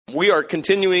We are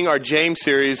continuing our James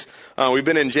series. We've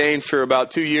been in James for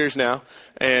about 2 years now.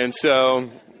 And so,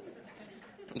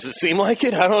 does it seem like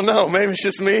it? I don't know. Maybe it's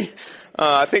just me.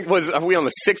 I think, are we on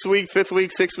the 6th week, 5th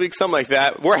week, 6th week, something like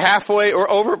that. We're halfway or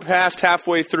over past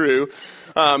halfway through.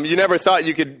 You never thought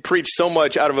you could preach so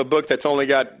much out of a book that's only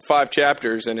got 5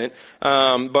 chapters in it.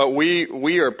 But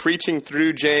we are preaching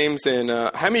through James. And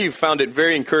how many of you found it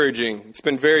very encouraging?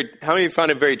 How many of you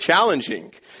found it very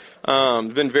challenging?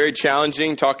 It's been very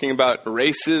challenging talking about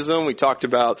racism. We talked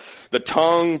about the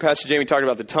tongue. Pastor Jamie talked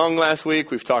about the tongue last week.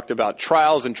 We've talked about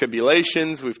trials and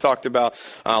tribulations. We've talked about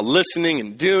listening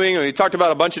and doing. And we talked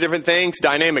about a bunch of different things,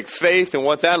 dynamic faith and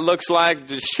what that looks like.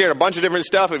 Just shared a bunch of different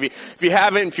stuff. If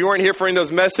you weren't here for any of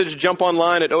those messages, jump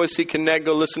online at OSC Connect.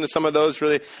 Go listen to some of those.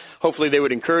 Really, hopefully they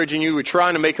would encourage you. We're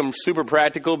trying to make them super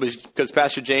practical because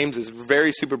Pastor James is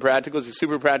very super practical. He's a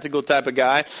super practical type of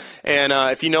guy. And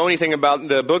if you know anything about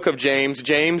the book of James,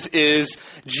 James is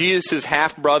Jesus'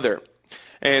 half-brother.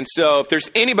 And so if there's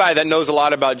anybody that knows a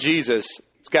lot about Jesus,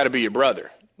 it's got to be your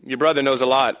brother. Your brother knows a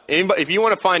lot. If you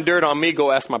want to find dirt on me, go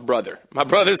ask my brother. My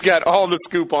brother's got all the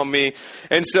scoop on me.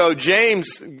 And so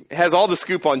James has all the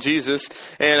scoop on Jesus.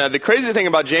 And the crazy thing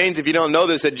about James, if you don't know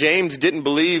this, that James didn't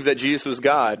believe that Jesus was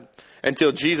God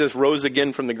until Jesus rose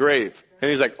again from the grave.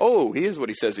 And he's like, oh, he is what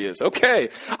he says he is. Okay.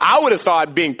 I would have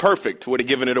thought being perfect would have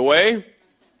given it away.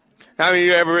 How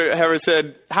many of you ever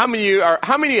said, how many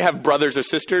of you have brothers or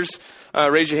sisters?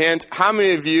 Raise your hand. How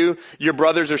many of you, your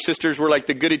brothers or sisters were like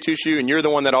the goody two-shoe and you're the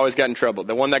one that always got in trouble,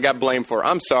 the one that got blamed for?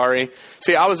 I'm sorry.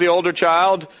 See, I was the older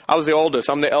child. I was the oldest.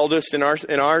 I'm the eldest in ours.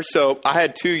 So I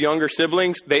had 2 younger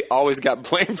siblings. They always got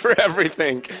blamed for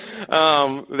everything.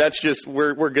 That's just,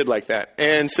 we're good like that.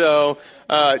 And so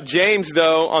James,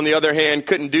 though, on the other hand,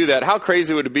 couldn't do that. How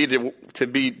crazy would it be to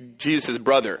be Jesus'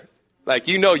 brother? Like,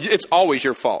 it's always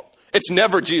your fault. It's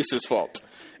never Jesus' fault.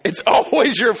 It's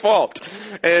always your fault.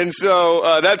 And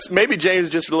so maybe James is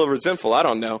just a little resentful. I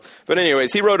don't know. But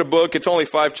anyways, he wrote a book. It's only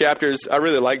 5 chapters. I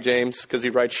really like James because he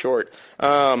writes short.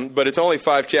 But it's only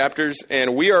 5 chapters.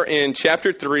 And we are in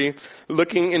chapter 3,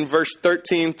 looking in verse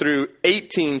 13 through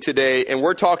 18 today. And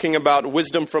we're talking about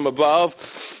wisdom from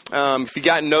above. If you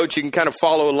got notes, you can kind of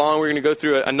follow along. We're going to go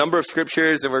through a number of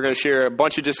scriptures, and we're going to share a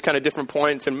bunch of just kind of different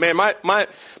points. And man, my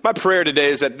prayer today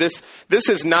is that this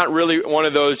is not really one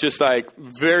of those just like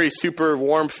very super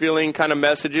warm feeling kind of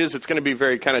messages. It's going to be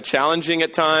very kind of challenging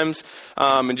at times,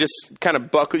 and just kind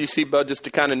of buckle your seatbelt just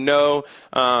to kind of know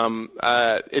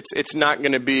it's not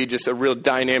going to be just a real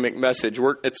dynamic message.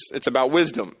 It's about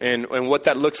wisdom and what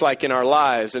that looks like in our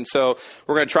lives. And so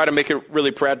we're going to try to make it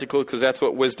really practical because that's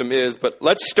what wisdom is. But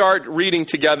let's start reading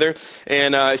together.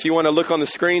 And if you want to look on the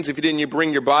screens, if you didn't, you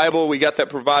bring your Bible. We got that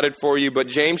provided for you. But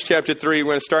James chapter 3,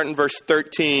 we're going to start in verse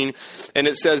 13. And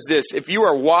it says this: if you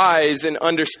are wise in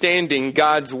understanding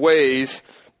God's ways,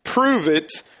 prove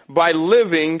it by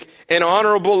living an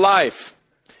honorable life,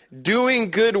 doing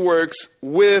good works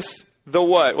with the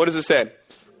what? What does it say?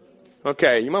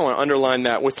 Okay, you might want to underline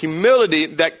that. With humility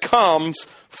that comes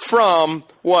from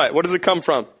what? What does it come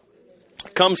from?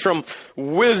 It comes from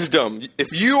wisdom.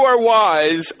 If you are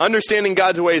wise, understanding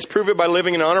God's ways, prove it by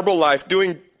living an honorable life,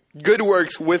 doing good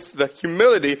works with the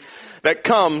humility that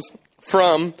comes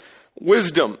from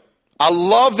wisdom. I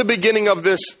love the beginning of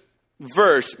this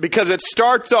verse because it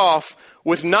starts off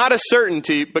with not a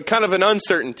certainty, but kind of an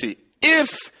uncertainty.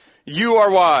 If you are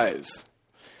wise,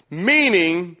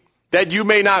 meaning that you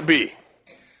may not be.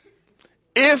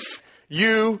 If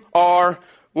you are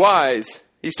wise.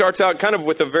 He starts out kind of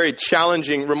with a very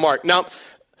challenging remark. Now,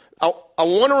 I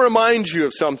want to remind you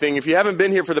of something. If you haven't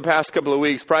been here for the past couple of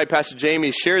weeks, probably Pastor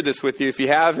Jamie shared this with you. If you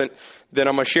haven't, then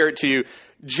I'm going to share it to you.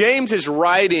 James is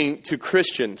writing to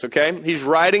Christians, okay? He's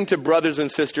writing to brothers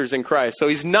and sisters in Christ. So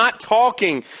he's not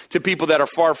talking to people that are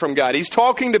far from God. He's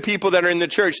talking to people that are in the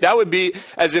church. That would be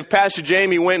as if Pastor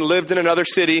Jamie went and lived in another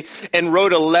city and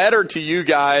wrote a letter to you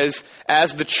guys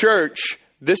as the church.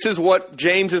 This is what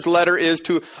James's letter is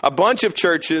to a bunch of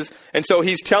churches. And so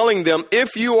he's telling them,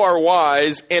 if you are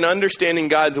wise in understanding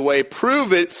God's way,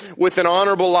 prove it with an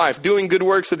honorable life, doing good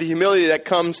works with the humility that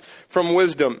comes from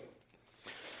wisdom.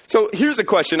 So here's the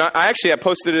question. I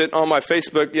posted it on my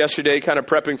Facebook yesterday, kind of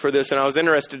prepping for this, and I was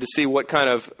interested to see what kind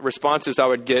of responses I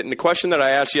would get. And the question that I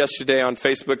asked yesterday on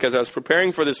Facebook as I was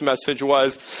preparing for this message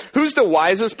was, who's the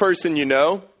wisest person you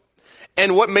know,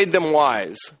 and what made them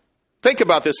wise? Think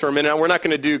about this for a minute. We're not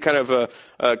going to do kind of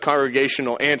a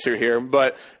congregational answer here,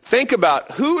 but think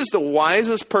about who is the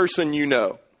wisest person you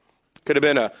know. Could have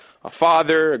been a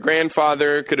father, a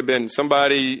grandfather, could have been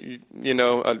somebody,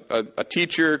 a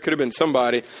teacher, could have been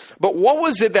somebody. But what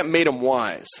was it that made them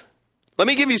wise? Let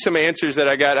me give you some answers that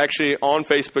I got actually on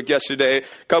Facebook yesterday.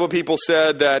 A couple of people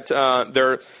said that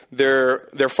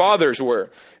their fathers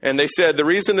were. And they said the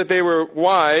reason that they were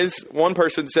wise, one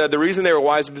person said the reason they were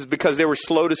wise was because they were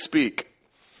slow to speak.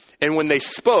 And when they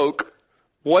spoke,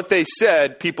 what they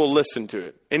said, people listened to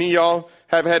it. Any of y'all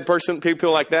have had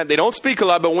people like that? They don't speak a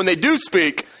lot, but when they do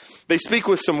speak, they speak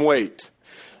with some weight.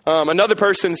 Another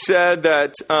person said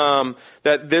that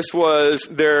this was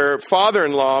their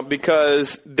father-in-law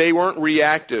because they weren't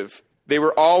reactive. They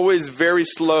were always very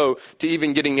slow to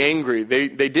even getting angry. They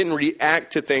didn't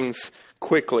react to things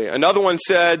quickly. Another one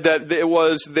said that it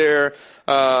was their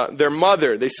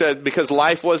mother. They said because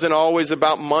life wasn't always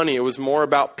about money, it was more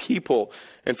about people.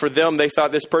 And for them, they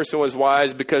thought this person was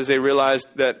wise because they realized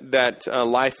that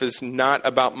life is not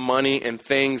about money and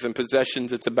things and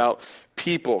possessions. It's about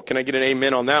people. Can I get an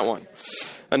amen on that one?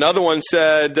 Another one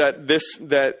said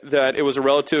that it was a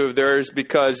relative of theirs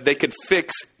because they could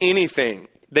fix anything.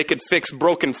 They could fix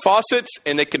broken faucets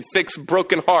and they could fix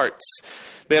broken hearts.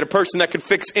 They had a person that could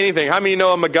fix anything. How many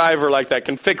know a MacGyver like that?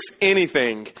 Can fix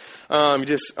anything.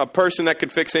 Just a person that could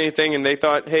fix anything. And they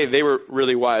thought, hey, they were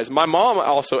really wise. My mom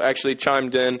also actually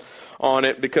chimed in on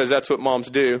it because that's what moms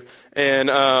do.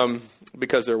 And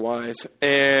because they're wise.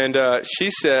 And she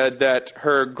said that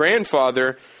her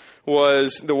grandfather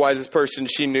was the wisest person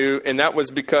she knew. And that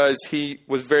was because he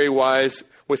was very wise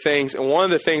with things. And one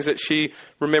of the things that she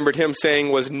remembered him saying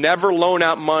was, never loan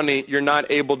out money you're not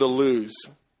able to lose.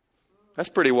 That's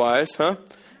pretty wise, huh?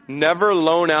 Never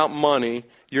loan out money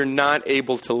you're not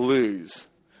able to lose.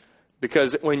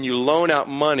 Because when you loan out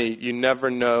money, you never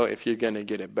know if you're going to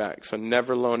get it back. So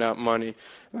never loan out money.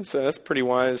 That's pretty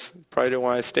wise, probably a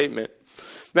wise statement.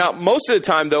 Now, most of the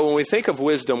time, though, when we think of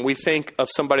wisdom, we think of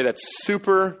somebody that's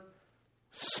super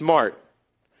smart.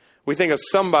 We think of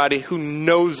somebody who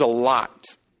knows a lot.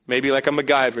 Maybe like a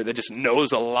MacGyver that just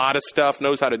knows a lot of stuff,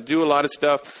 knows how to do a lot of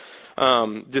stuff.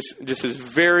 Just is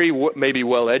very maybe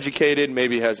well educated,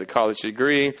 maybe has a college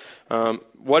degree,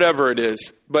 whatever it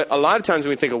is. But a lot of times when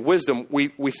we think of wisdom, we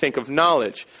think of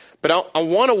knowledge. But I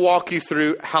want to walk you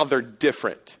through how they're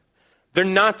different. They're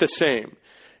not the same.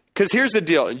 Because here's the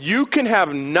deal. You can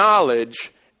have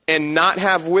knowledge and not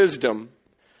have wisdom.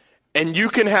 And you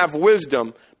can have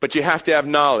wisdom, but you have to have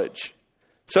knowledge.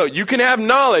 So you can have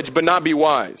knowledge, but not be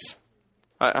wise.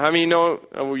 How many know,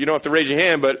 you don't have to raise your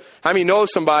hand, but how many know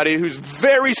somebody who's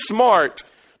very smart,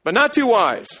 but not too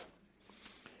wise?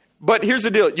 But here's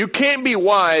the deal. You can't be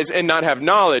wise and not have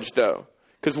knowledge, though.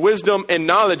 Because wisdom and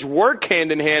knowledge work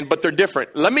hand in hand, but they're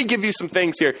different. Let me give you some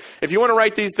things here. If you want to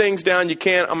write these things down, you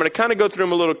can. I'm going to kind of go through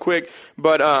them a little quick,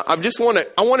 but I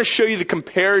want to show you the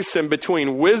comparison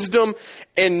between wisdom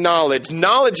and knowledge.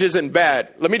 Knowledge isn't bad.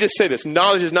 Let me just say this.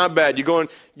 Knowledge is not bad. You go and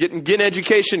get an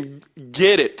education,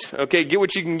 get it. Okay, get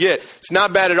what you can get. It's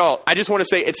not bad at all. I just want to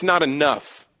say it's not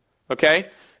enough. Okay?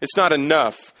 It's not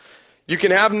enough. You can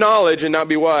have knowledge and not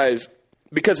be wise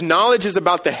because knowledge is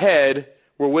about the head,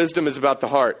 where wisdom is about the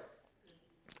heart.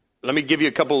 Let me give you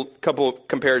a couple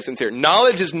comparisons here.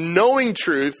 Knowledge is knowing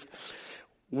truth.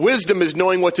 Wisdom is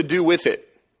knowing what to do with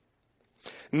it.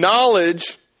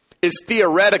 Knowledge is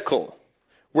theoretical,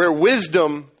 where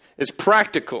wisdom is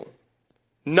practical.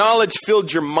 Knowledge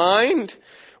fills your mind,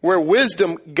 where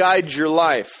wisdom guides your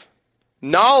life.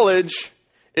 Knowledge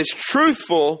is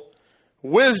truthful.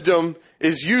 Wisdom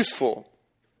is useful.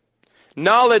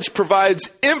 Knowledge provides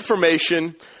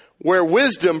information, where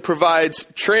wisdom provides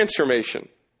transformation.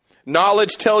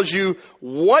 Knowledge tells you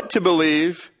what to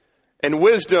believe, and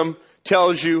wisdom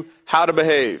tells you how to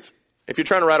behave. If you're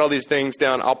trying to write all these things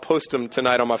down, I'll post them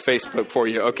tonight on my Facebook for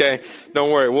you, okay?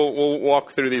 Don't worry. We'll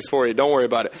walk through these for you. Don't worry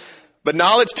about it. But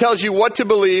knowledge tells you what to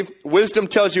believe. Wisdom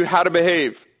tells you how to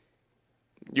behave.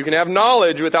 You can have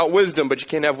knowledge without wisdom, but you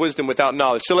can't have wisdom without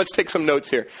knowledge. So let's take some notes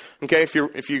here, okay?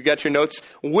 If you got your notes.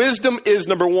 Wisdom is,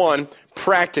 number one,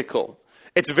 practical.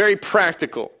 It's very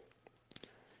practical.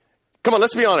 Come on,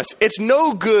 let's be honest. It's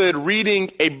no good reading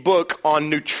a book on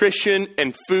nutrition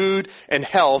and food and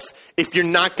health if you're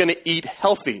not going to eat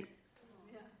healthy.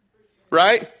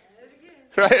 Right?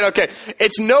 Right? Okay.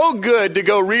 It's no good to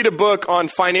go read a book on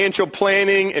financial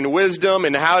planning and wisdom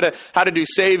and how to do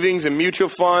savings and mutual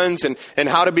funds and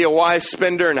how to be a wise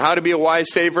spender and how to be a wise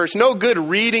saver. It's no good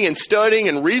reading and studying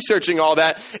and researching all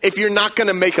that if you're not going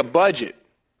to make a budget.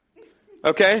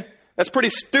 Okay? That's pretty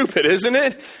stupid, isn't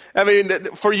it? I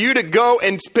mean, for you to go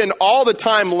and spend all the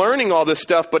time learning all this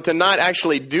stuff, but to not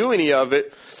actually do any of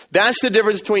it, that's the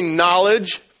difference between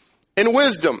knowledge and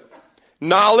wisdom.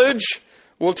 Knowledge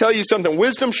will tell you something.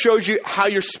 Wisdom shows you how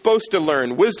you're supposed to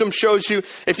learn. Wisdom shows you,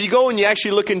 if you go and you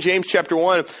actually look in James chapter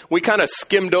 1, we kind of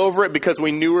skimmed over it because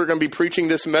we knew we were going to be preaching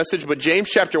this message. But James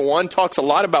chapter 1 talks a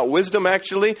lot about wisdom,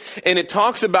 actually. And it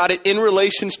talks about it in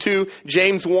relations to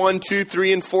James 1, 2,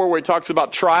 3, and 4, where it talks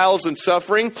about trials and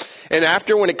suffering. And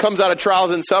after, when it comes out of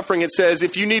trials and suffering, it says,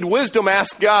 if you need wisdom,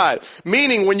 ask God.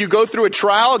 Meaning, when you go through a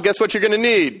trial, guess what you're going to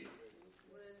need?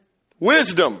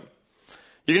 Wisdom.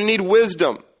 You're going to need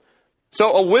wisdom.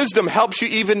 So a wisdom helps you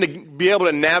even to be able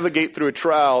to navigate through a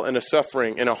trial and a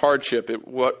suffering and a hardship. It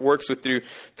works with you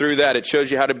through that. It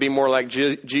shows you how to be more like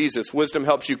Jesus. Wisdom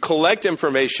helps you collect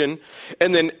information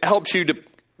and then helps you to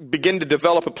begin to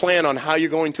develop a plan on how you're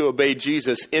going to obey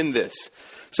Jesus in this.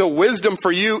 So wisdom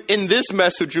for you in this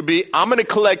message would be, I'm going to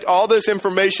collect all this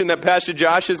information that Pastor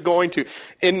Josh is going to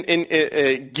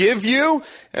give you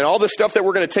and all the stuff that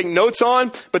we're going to take notes on.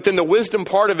 But then the wisdom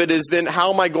part of it is then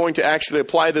how am I going to actually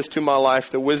apply this to my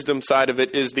life? The wisdom side of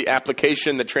it is the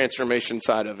application, the transformation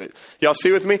side of it. Y'all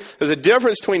see with me? There's a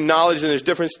difference between knowledge and there's a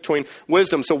difference between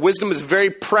wisdom. So wisdom is very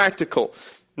practical.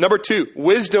 Number 2,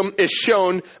 wisdom is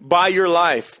shown by your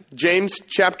life. James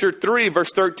chapter 3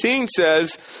 verse 13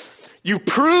 says, you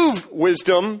prove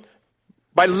wisdom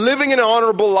by living an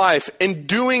honorable life and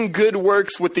doing good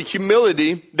works with the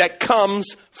humility that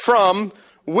comes from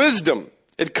wisdom.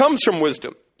 It comes from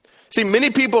wisdom. See, many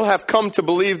people have come to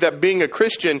believe that being a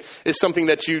Christian is something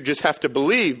that you just have to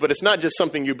believe, but it's not just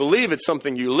something you believe, it's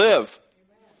something you live.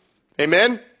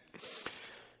 Amen?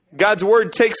 God's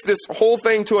word takes this whole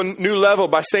thing to a new level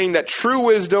by saying that true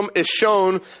wisdom is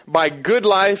shown by good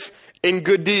life and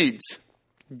good deeds.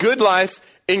 Good life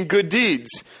in good deeds.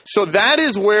 So that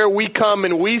is where we come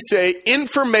and we say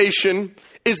information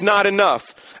is not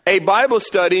enough. A Bible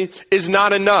study is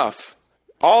not enough.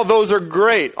 All those are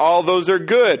great. All those are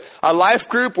good. A life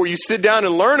group where you sit down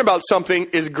and learn about something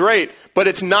is great, but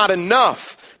it's not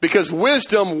enough. Because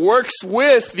wisdom works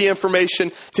with the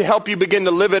information to help you begin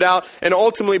to live it out and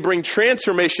ultimately bring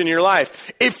transformation in your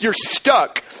life. If you're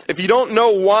stuck, if you don't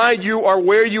know why you are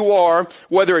where you are,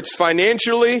 whether it's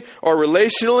financially or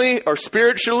relationally or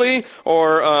spiritually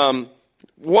or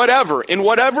whatever, in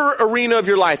whatever arena of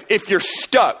your life, if you're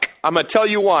stuck, I'm going to tell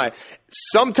you why.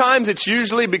 Sometimes it's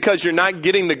usually because you're not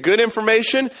getting the good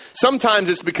information. Sometimes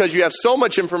it's because you have so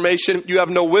much information, you have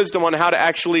no wisdom on how to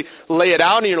actually lay it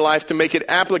out in your life to make it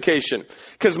application.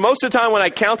 Because most of the time when I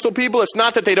counsel people, it's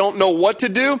not that they don't know what to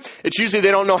do. It's usually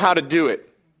they don't know how to do it.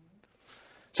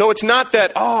 So it's not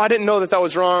that, I didn't know that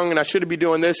was wrong and I shouldn't be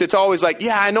doing this. It's always like,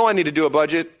 yeah, I know I need to do a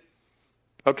budget.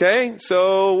 Okay,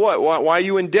 so what? Why are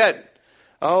you in debt?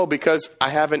 Oh, because I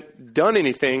haven't done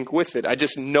anything with it. I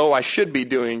just know I should be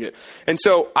doing it. And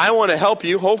so I want to help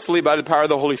you, hopefully by the power of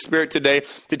the Holy Spirit today,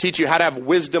 to teach you how to have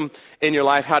wisdom in your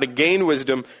life, how to gain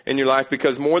wisdom in your life,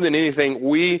 because more than anything,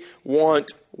 we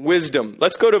want wisdom.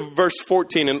 Let's go to verse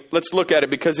 14 and let's look at it,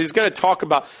 because he's going to talk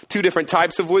about 2 different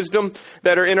types of wisdom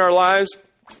that are in our lives.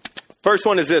 First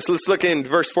one is this. Let's look in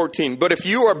verse 14. But if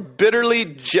you are bitterly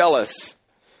jealous,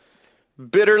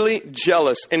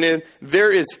 and then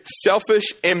there is selfish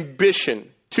ambition.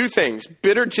 2 things,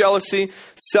 bitter jealousy,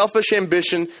 selfish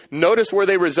ambition. Notice where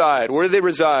they reside. Where do they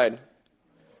reside?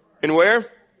 In where?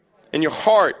 In your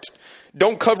heart.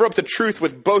 Don't cover up the truth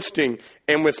with boasting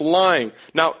and with lying.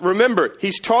 Now, remember,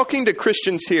 he's talking to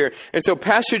Christians here. And so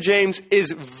Pastor James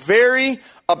is very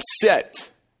upset.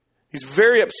 He's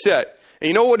very upset. And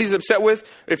you know what he's upset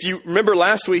with? If you remember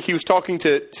last week, he was talking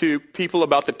to people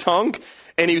about the tongue.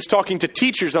 And he was talking to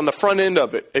teachers on the front end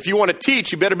of it. If you want to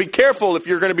teach, you better be careful if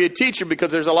you're going to be a teacher, because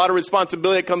there's a lot of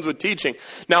responsibility that comes with teaching.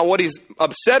 Now, what he's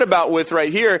upset about with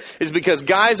right here is because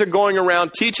guys are going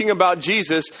around teaching about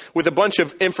Jesus with a bunch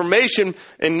of information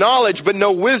and knowledge, but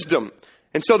no wisdom.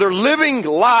 And so they're living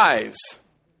lies.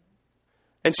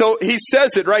 And so he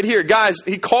says it right here. Guys,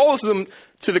 he calls them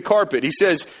to the carpet. He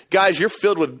says, guys, you're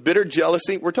filled with bitter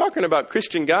jealousy. We're talking about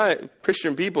Christian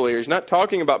people here. He's not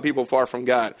talking about people far from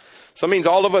God. So that means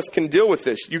all of us can deal with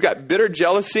this. You got bitter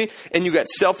jealousy and you got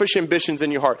selfish ambitions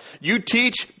in your heart. You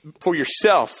teach for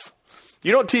yourself.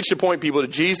 You don't teach to point people to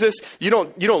Jesus. You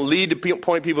don't lead to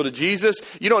point people to Jesus.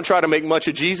 You don't try to make much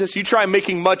of Jesus. You try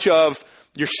making much of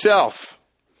yourself.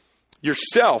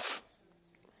 Yourself.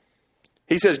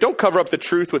 He says, don't cover up the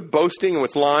truth with boasting and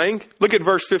with lying. Look at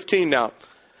verse 15 now.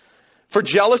 For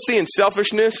jealousy and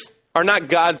selfishness are not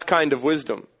God's kind of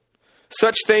wisdom.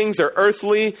 Such things are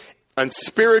earthly,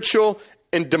 unspiritual,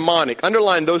 and demonic.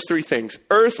 Underline those 3 things.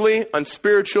 Earthly,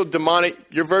 unspiritual, demonic.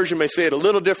 Your version may say it a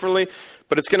little differently,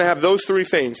 but it's going to have those 3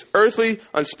 things. Earthly,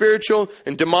 unspiritual,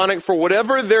 and demonic. For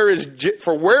wherever there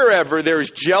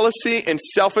is jealousy and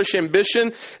selfish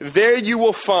ambition, there you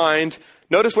will find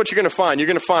notice what you're going to find. You're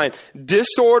going to find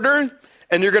disorder,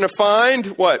 and you're going to find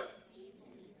what?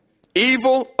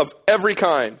 Evil of every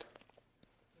kind.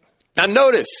 Now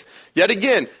notice, yet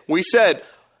again, we said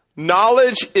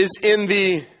knowledge is in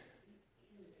the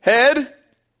head,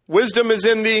 wisdom is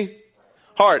in the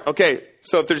heart. Okay,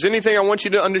 so if there's anything I want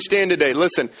you to understand today,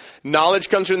 listen, knowledge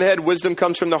comes from the head, wisdom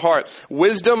comes from the heart.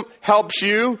 Wisdom helps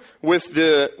you with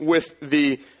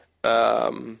the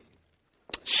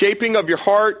shaping of your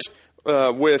heart,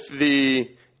 with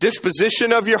the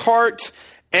disposition of your heart,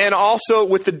 and also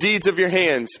with the deeds of your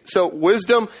hands. So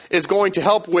wisdom is going to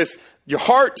help with your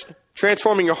heart,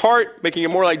 transforming your heart, making it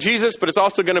more like Jesus, but it's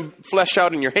also going to flesh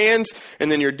out in your hands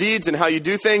and then your deeds and how you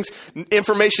do things.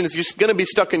 Information is just going to be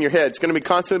stuck in your head. It's going to be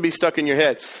constantly be stuck in your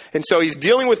head. And so he's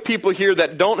dealing with people here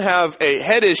that don't have a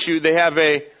head issue. They have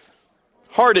a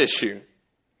heart issue.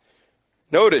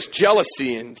 Notice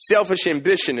jealousy and selfish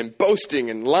ambition and boasting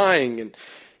and lying and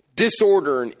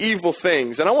disorder and evil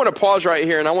things. And I want to pause right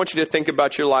here and I want you to think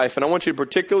about your life, and I want you to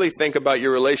particularly think about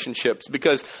your relationships,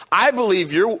 because I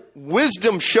believe your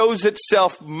wisdom shows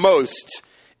itself most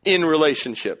in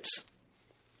relationships.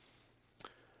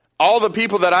 All the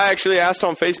people that I actually asked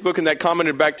on Facebook and that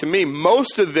commented back to me,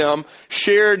 most of them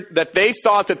shared that they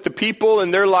thought that the people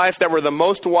in their life that were the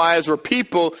most wise were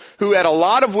people who had a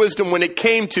lot of wisdom when it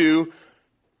came to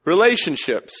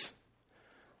relationships.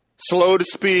 Slow to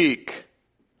speak.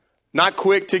 Not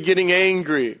quick to getting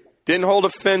angry. Didn't hold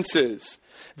offenses.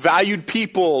 Valued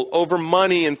people over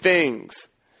money and things.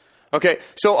 Okay,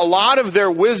 so a lot of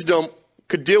their wisdom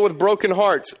could deal with broken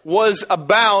hearts was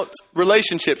about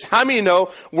relationships. How many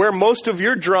know where most of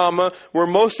your drama, where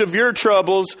most of your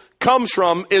troubles comes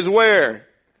from is where?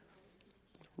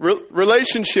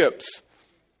 Relationships.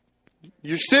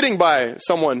 You're sitting by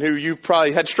someone who you've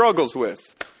probably had struggles with.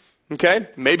 Okay?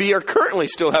 Maybe you're currently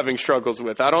still having struggles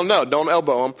with. I don't know. Don't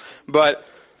elbow them. But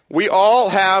we all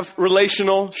have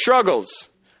relational struggles.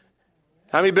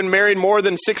 How many have been married more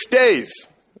than 6 days?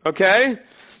 Okay?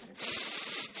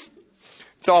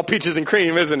 It's all peaches and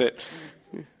cream, isn't it?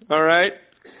 All right?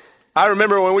 I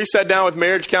remember when we sat down with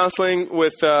marriage counseling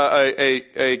with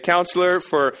a counselor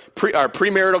for our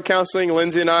premarital counseling.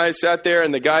 Lindsay and I sat there,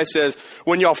 and the guy says,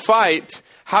 when y'all fight,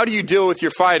 how do you deal with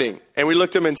your fighting? And we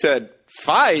looked at him and said,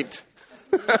 fight?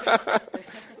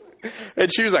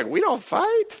 And she was like, we don't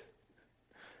fight?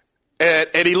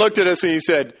 And he looked at us and he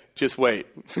said, just wait.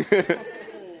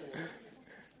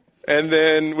 And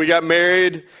then we got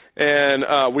married,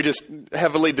 and we just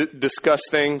heavily discussed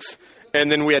things.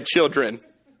 And then we had children.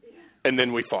 And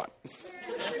then we fought.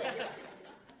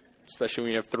 Especially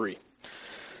when you have 3.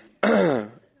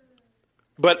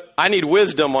 But I need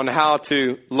wisdom on how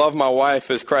to love my wife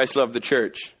as Christ loved the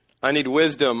church. I need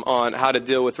wisdom on how to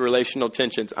deal with relational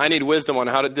tensions. I need wisdom on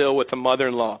how to deal with a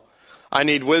mother-in-law. I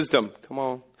need wisdom. Come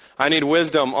on. I need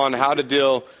wisdom on how to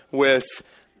deal with...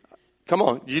 Come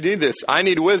on, you need this. I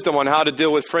need wisdom on how to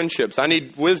deal with friendships. I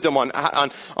need wisdom on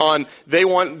they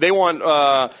want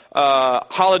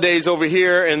holidays over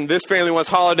here, and this family wants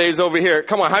holidays over here.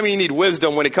 Come on, how many need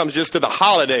wisdom when it comes just to the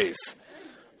holidays?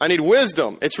 I need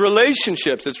wisdom. It's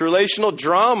relationships. It's relational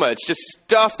drama. It's just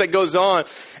stuff that goes on,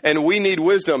 and we need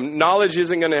wisdom. Knowledge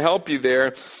isn't going to help you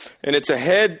there, and it's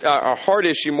a heart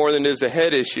issue more than it is a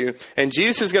head issue. And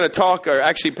Jesus is going to talk, or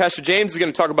actually Pastor James is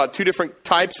going to talk about 2 different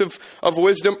types of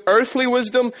wisdom, earthly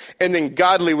wisdom and then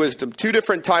godly wisdom. 2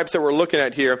 different types that we're looking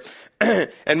at here.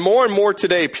 And more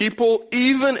today, people,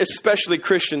 even especially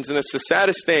Christians, and it's the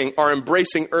saddest thing, are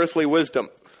embracing earthly wisdom.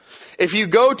 If you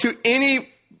go to any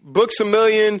Books A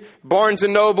Million, Barnes &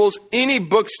 Nobles, any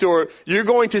bookstore, you're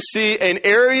going to see an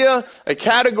area, a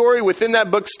category within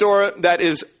that bookstore that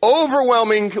is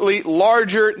overwhelmingly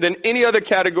larger than any other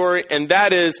category, and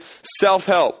that is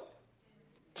self-help.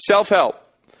 Self-help.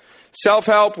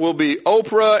 Self-help will be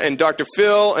Oprah and Dr.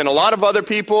 Phil and a lot of other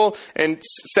people, and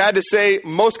sad to say,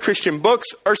 most Christian books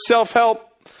are self-help,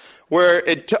 where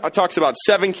it talks about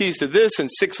 7 keys to this and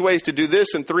 6 ways to do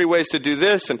this and 3 ways to do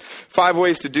this and 5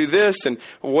 ways to do this and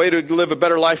a way to live a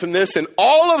better life than this. And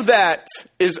all of that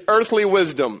is earthly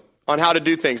wisdom on how to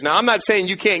do things. Now, I'm not saying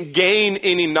you can't gain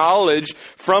any knowledge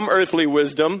from earthly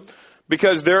wisdom,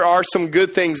 because there are some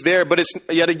good things there, but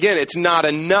it's not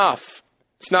enough.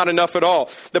 It's not enough at all.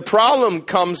 The problem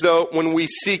comes, though, when we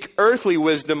seek earthly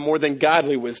wisdom more than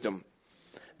godly wisdom.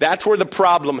 That's where the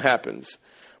problem happens.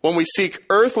 When we seek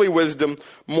earthly wisdom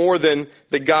more than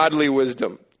the godly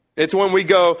wisdom. It's when we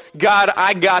go, God,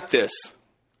 I got this.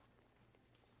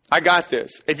 I got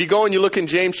this. If you go and you look in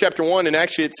James chapter 1, and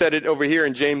actually it said it over here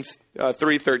in James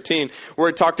 3:13, where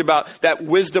it talked about that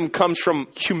wisdom comes from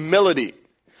humility.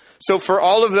 So for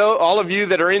all of you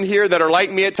that are in here that are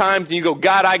like me at times, and you go,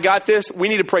 God, I got this, we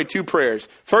need to pray 2 prayers.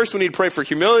 First, we need to pray for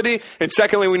humility, and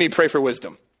secondly, we need to pray for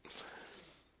wisdom.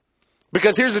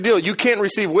 Because here's the deal, you can't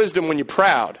receive wisdom when you're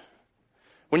proud.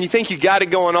 When you think you got it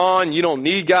going on, you don't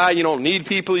need God, you don't need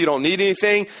people, you don't need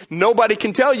anything, nobody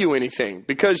can tell you anything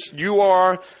because you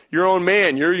are your own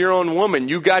man, you're your own woman,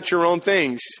 you got your own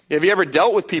things. Have you ever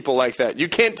dealt with people like that? You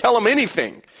can't tell them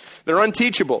anything. They're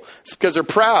unteachable. It's because they're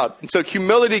proud. And so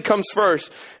humility comes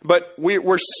first. But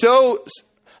we're so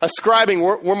ascribing,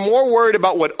 we're more worried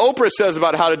about what Oprah says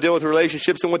about how to deal with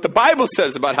relationships than what the Bible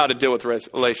says about how to deal with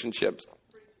relationships.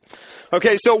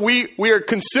 Okay, so we are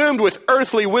consumed with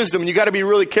earthly wisdom, and you got to be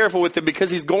really careful with it because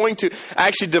he's going to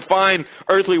actually define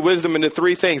earthly wisdom into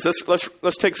 3 things.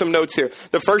 Let's take some notes here.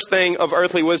 The first thing of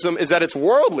earthly wisdom is that it's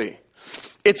worldly.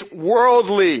 It's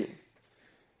worldly.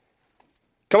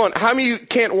 Come on, how many of you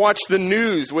can't watch the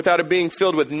news without it being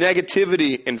filled with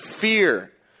negativity and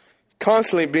fear?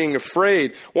 Constantly being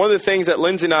afraid. One of the things that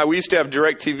Lindsay and we used to have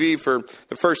DirecTV for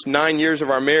the first 9 years of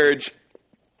our marriage,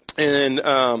 and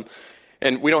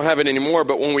we don't have it anymore,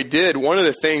 but when we did, one of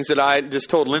the things that I just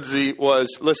told Lindsay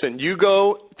was, listen, you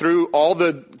go through all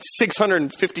the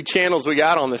 650 channels we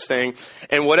got on this thing,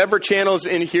 and whatever channels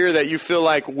in here that you feel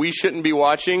like we shouldn't be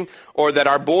watching or that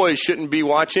our boys shouldn't be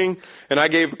watching, and I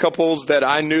gave couples that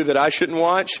I knew that I shouldn't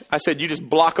watch, I said, you just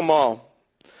block them all.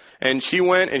 And she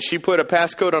went and she put a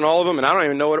passcode on all of them, and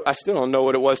I still don't know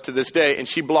what it was to this day, and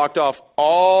she blocked off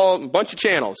a bunch of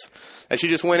channels. And she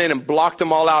just went in and blocked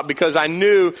them all out because I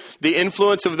knew the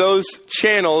influence of those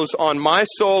channels on my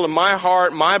soul and my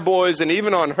heart, my boys, and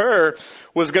even on her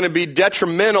was going to be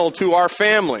detrimental to our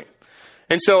family.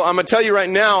 And so I'm going to tell you right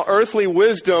now, earthly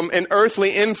wisdom and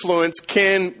earthly influence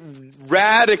can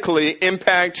radically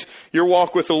impact your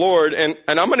walk with the Lord. And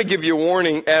I'm going to give you a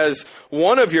warning as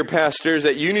one of your pastors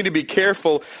that you need to be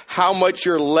careful how much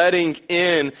you're letting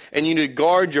in, and you need to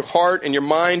guard your heart and your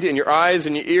mind and your eyes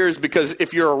and your ears, because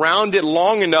if you're around it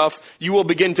long enough, you will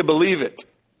begin to believe it.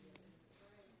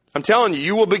 I'm telling you,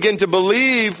 you will begin to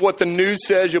believe what the news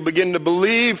says. You'll begin to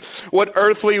believe what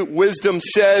earthly wisdom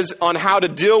says on how to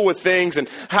deal with things and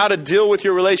how to deal with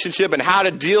your relationship and how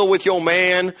to deal with your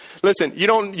man. Listen,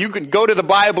 you can go to the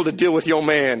Bible to deal with your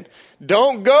man.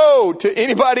 Don't go to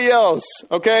anybody else,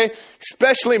 okay?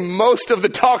 Especially most of the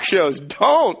talk shows.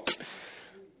 Don't.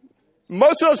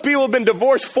 Most of those people have been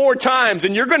divorced 4 times,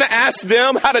 and you're going to ask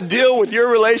them how to deal with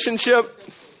your relationship?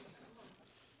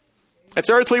 It's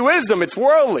earthly wisdom. It's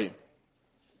worldly.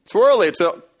 It's worldly. It's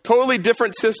a totally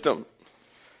different system.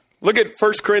 Look at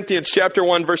 1 Corinthians chapter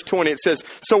 1, verse 20. It says,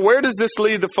 so where does this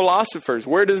leave the philosophers?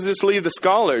 Where does this leave the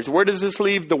scholars? Where does this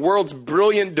leave the world's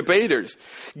brilliant debaters?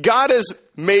 God has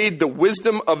made the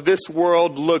wisdom of this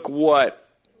world look what?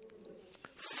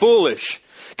 Foolish.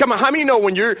 Come on, how many know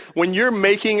when you're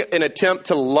making an attempt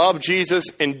to love Jesus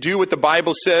and do what the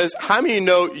Bible says, how many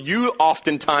know you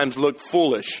oftentimes look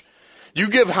foolish? You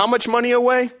give how much money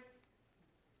away?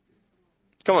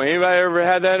 Come on, anybody ever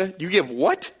had that? You give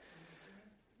what?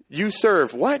 You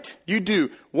serve what? You do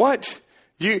what?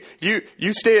 You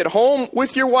stay at home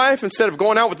with your wife instead of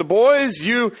going out with the boys?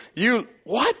 You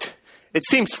what? It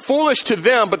seems foolish to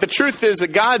them, but the truth is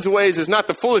that God's ways is not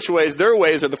the foolish ways. Their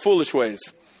ways are the foolish ways.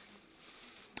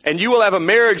 And you will have a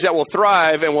marriage that will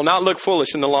thrive and will not look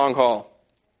foolish in the long haul.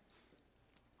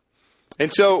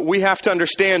 And so we have to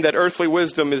understand that earthly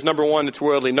wisdom is, number 1, it's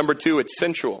worldly. Number 2, it's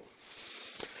sensual.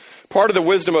 Part of the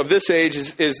wisdom of this age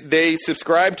is they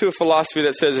subscribe to a philosophy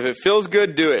that says if it feels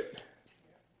good, do it.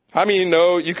 How many of you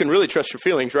know you can really trust your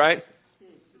feelings, right?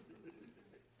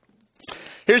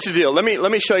 Here's the deal. Let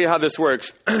me show you how this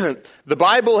works. The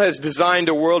Bible has designed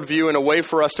a worldview and a way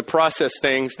for us to process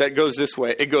things that goes this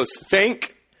way. It goes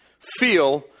think,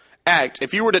 feel, act.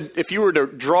 If you were to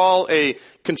draw a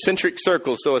concentric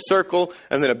circle, so a circle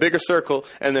and then a bigger circle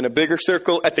and then a bigger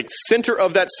circle, at the center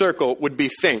of that circle would be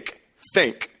think.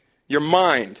 Your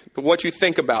mind, what you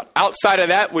think about. Outside of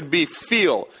that would be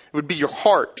feel. It would be your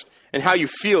heart and how you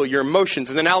feel, your emotions.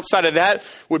 And then outside of that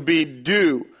would be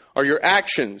do, or your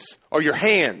actions, or your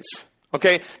hands.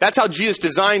 Okay? That's how Jesus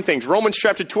designed things. Romans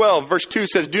chapter 12, verse 2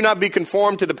 says, do not be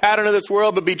conformed to the pattern of this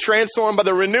world, but be transformed by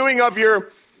the renewing of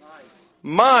your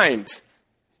mind.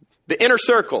 The inner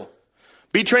circle.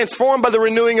 Be transformed by the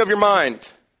renewing of your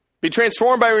mind. Be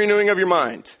transformed by the renewing of your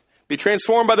mind. Be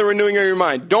transformed by the renewing of your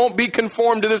mind. Don't be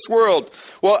conformed to this world.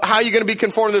 Well, how are you going to be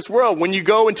conformed to this world? When you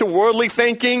go into worldly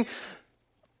thinking,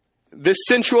 this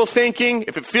sensual thinking,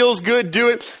 if it feels good, do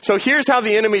it. So here's how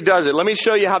the enemy does it. Let me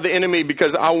show you how the enemy,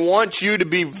 because I want you to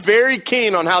be very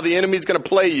keen on how the enemy is going to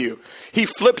play you. He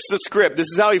flips the script. This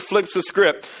is how he flips the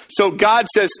script. So God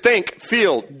says, think,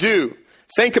 feel, do.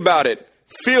 Think about it.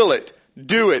 Feel it.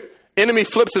 Do it. Enemy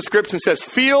flips the script and says,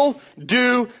 feel,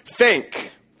 do,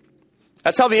 think.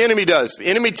 That's how the enemy does. The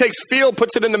enemy takes feel,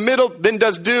 puts it in the middle, then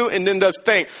does do, and then does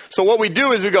think. So what we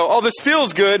do is we go, oh, this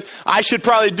feels good. I should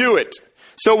probably do it.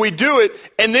 So we do it,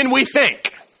 and then we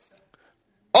think,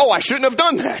 oh, I shouldn't have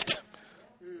done that.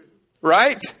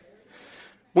 Right?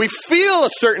 We feel a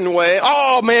certain way.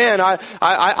 Oh, man, I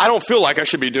don't feel like I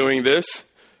should be doing this.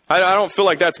 I don't feel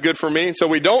like that's good for me. So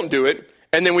we don't do it.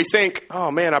 And then we think, oh,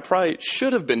 man, I probably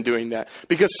should have been doing that.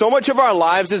 Because so much of our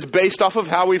lives is based off of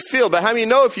how we feel. But how many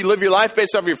know if you live your life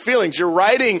based off your feelings, you're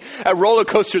riding a roller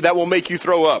coaster that will make you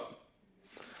throw up?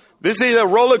 This is a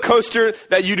roller coaster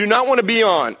that you do not want to be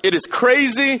on. It is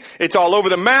crazy. It's all over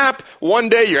the map. One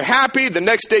day you're happy. The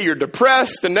next day you're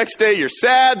depressed. The next day you're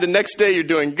sad. The next day you're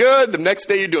doing good. The next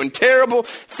day you're doing terrible.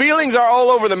 Feelings are all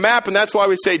over the map, and that's why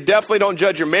we say definitely don't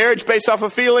judge your marriage based off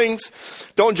of feelings.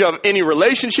 Don't judge any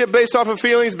relationship based off of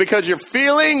feelings, because your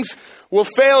feelings will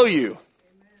fail you.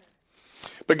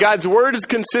 But God's word is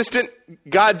consistent.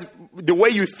 The way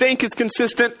you think is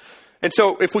consistent. And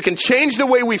so if we can change the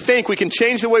way we think, we can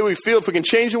change the way we feel. If we can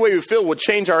change the way we feel, we'll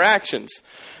change our actions.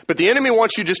 But the enemy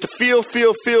wants you just to feel,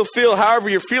 however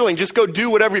you're feeling. Just go do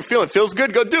whatever you're feeling. If it feels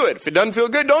good, go do it. If it doesn't feel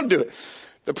good, don't do it.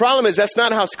 The problem is that's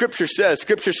not how Scripture says.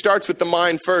 Scripture starts with the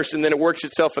mind first, and then it works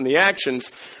itself in the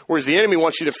actions, whereas the enemy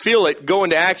wants you to feel it, go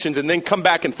into actions, and then come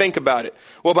back and think about it.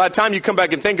 Well, by the time you come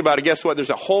back and think about it, guess what? There's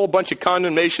a whole bunch of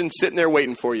condemnation sitting there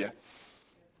waiting for you.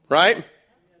 Right?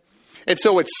 And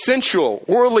so it's sensual.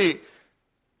 Worldly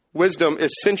wisdom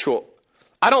is sensual.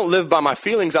 I don't live by my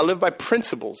feelings. I live by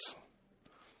principles.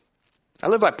 I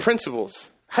live by principles.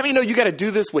 How do you know you got to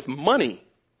do this with money?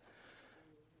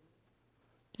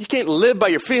 You can't live by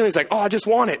your feelings like, oh, I just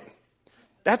want it.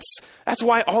 That's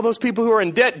why all those people who are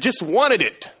in debt just wanted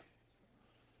it.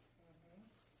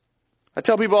 I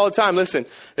tell people all the time, listen,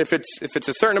 if it's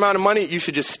a certain amount of money, you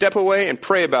should just step away and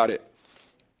pray about it.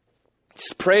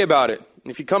 Just pray about it.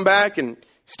 And if you come back and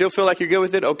still feel like you're good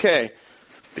with it, okay.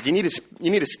 But you need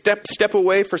to step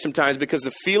away for some times, because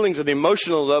the feelings or the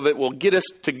emotional of it will get us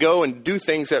to go and do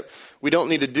things that we don't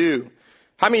need to do.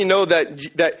 How many know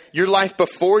that your life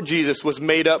before Jesus was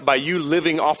made up by you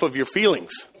living off of your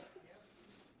feelings?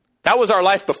 That was our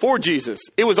life before Jesus.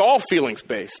 It was all feelings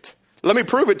based. Let me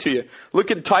prove it to you. Look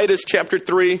at Titus chapter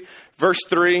 3, verse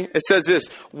 3. It says this: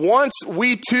 once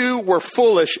we too were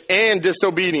foolish and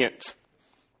disobedient.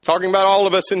 Talking about all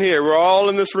of us in here. We're all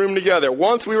in this room together.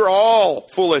 Once we were all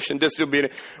foolish and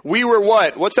disobedient. We were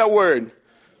what? What's that word?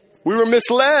 We were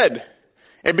misled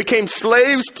and became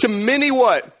slaves to many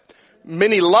what?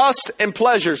 Many lusts and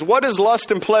pleasures. What does lust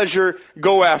and pleasure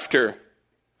go after?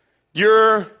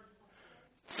 Your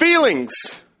feelings.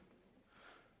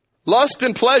 Lust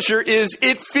and pleasure is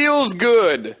it feels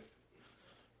good.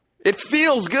 It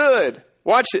feels good.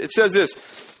 Watch it. It says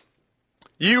this: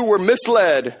 you were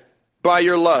misled by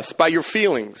your lust, by your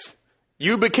feelings.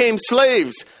 You became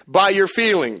slaves by your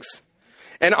feelings.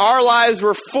 And our lives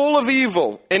were full of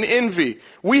evil and envy.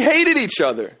 We hated each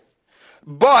other.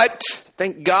 But,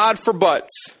 thank God for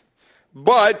buts.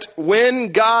 But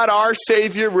when God our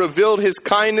Savior revealed his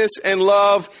kindness and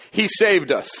love, he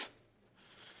saved us.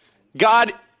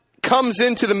 God comes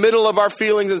into the middle of our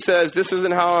feelings and says, this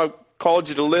isn't how I've called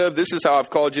you to live. This is how I've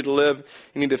called you to live.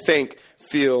 You need to think,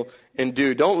 feel, and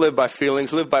do. Don't live by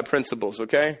feelings. Live by principles,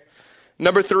 okay?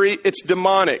 Number 3, it's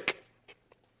demonic.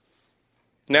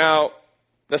 Now,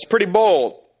 that's pretty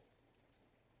bold.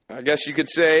 I guess you could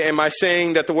say, am I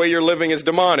saying that the way you're living is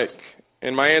demonic?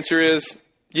 And my answer is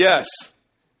yes.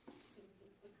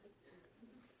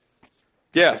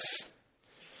 Yes.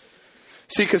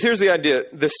 See, because here's the idea.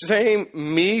 The same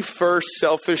me-first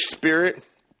selfish spirit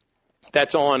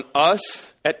that's on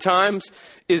us at times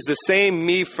is the same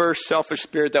me-first selfish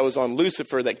spirit that was on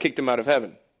Lucifer that kicked him out of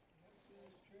heaven.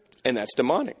 And that's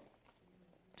demonic.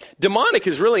 Demonic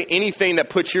is really anything that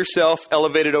puts yourself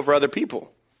elevated over other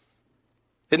people.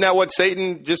 Isn't that what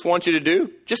Satan just wants you to do?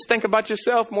 Just think about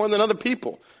yourself more than other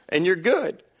people, and you're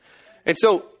good. And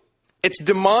so it's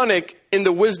demonic in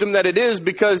the wisdom that it is,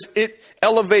 because it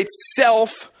elevates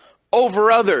self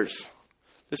over others.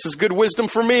 This is good wisdom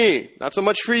for me, not so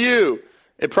much for you.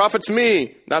 It profits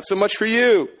me, not so much for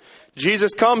you.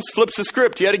 Jesus comes, flips the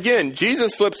script yet again.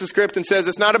 Jesus flips the script and says,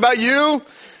 it's not about you,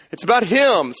 it's about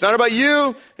him. It's not about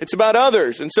you, it's about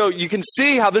others. And so you can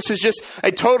see how this is just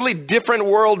a totally different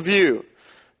worldview.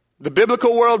 The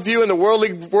biblical worldview and the worldly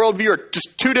worldview are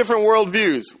just two different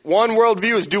worldviews. One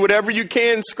worldview is do whatever you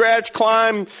can, scratch,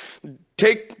 climb,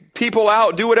 take people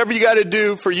out, do whatever you got to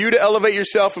do for you to elevate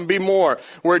yourself and be more.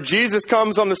 Where Jesus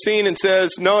comes on the scene and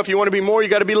says, no, if you want to be more, you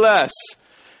got to be less.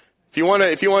 If you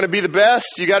want to be the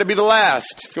best, you got to be the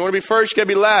last. If you want to be first, you got to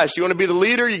be last. You want to be the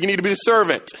leader, you need to be the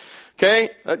servant. Okay?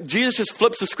 Jesus just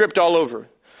flips the script all over.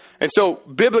 And so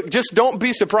just don't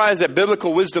be surprised that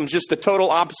biblical wisdom is just the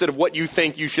total opposite of what you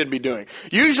think you should be doing.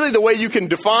 Usually the way you can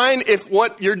define if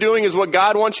what you're doing is what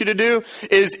God wants you to do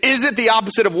is it the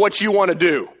opposite of what you want to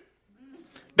do?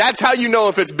 That's how you know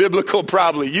if it's biblical,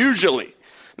 probably. Usually.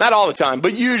 Not all the time,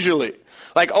 but usually.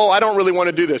 Like, I don't really want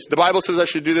to do this. The Bible says I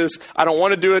should do this. I don't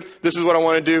want to do it. This is what I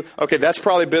want to do. Okay, that's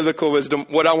probably biblical wisdom.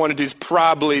 What I want to do is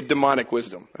probably demonic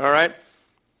wisdom. All right?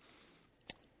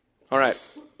 All right.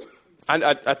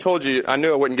 I told you, I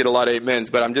knew I wouldn't get a lot of amens,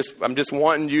 but I'm just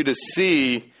wanting you to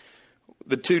see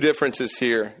the two differences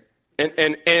here.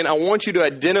 And I want you to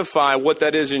identify what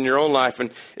that is in your own life,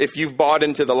 and if you've bought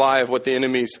into the lie of what the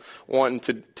enemy's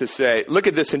wanting to say. Look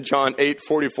at this in John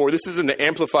 8:44. This is in the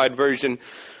Amplified Version,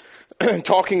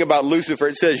 talking about Lucifer.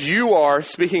 It says, you are,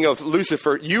 speaking of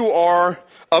Lucifer, you are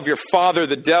of your father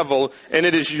the devil, and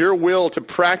it is your will to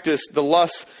practice the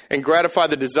lusts and gratify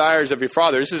the desires of your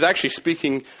father. This is actually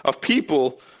speaking of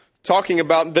people, talking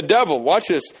about the devil. Watch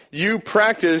this. You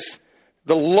practice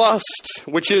the lust,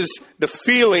 which is the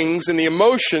feelings and the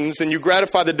emotions, and you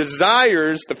gratify the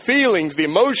desires, the feelings, the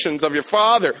emotions of your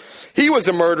father. He was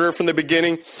a murderer from the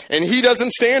beginning, and he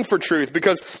doesn't stand for truth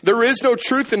because there is no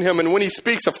truth in him. And when he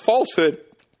speaks a falsehood,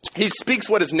 he speaks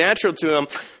what is natural to him,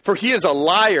 for he is a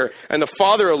liar and the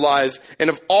father of lies, and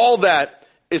of all that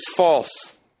is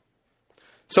false.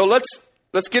 So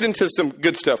let's get into some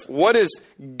good stuff. What is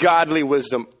godly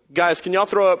wisdom? Guys, can y'all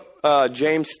throw up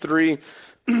James 3?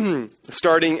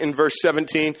 Starting in verse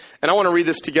 17, and I want to read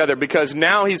this together because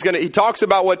now he talks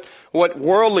about what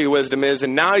worldly wisdom is,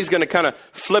 and now he's going to kind of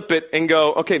flip it and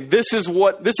go, okay, this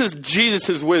is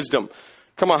Jesus' wisdom.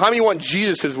 Come on, how many want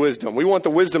Jesus' wisdom? We want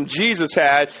the wisdom Jesus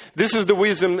had. This is the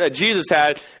wisdom that Jesus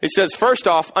had. It says, first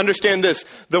off, understand this,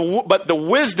 but the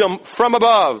wisdom from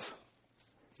above.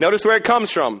 Notice where it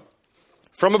comes from.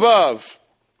 From above,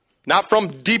 not from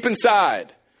deep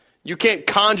inside. You can't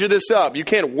conjure this up. You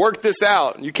can't work this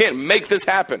out. You can't make this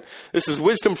happen. This is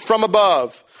wisdom from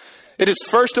above. It is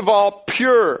first of all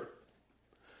pure.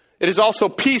 It is also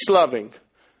peace-loving.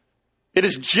 It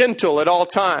is gentle at all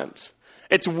times.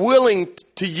 It's willing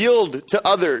to yield to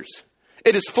others.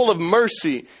 It is full of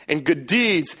mercy and good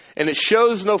deeds, and it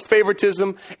shows no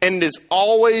favoritism, and it is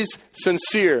always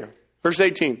sincere. Verse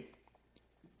 18.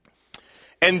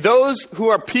 And those who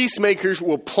are peacemakers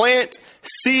will plant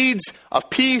seeds of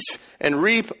peace and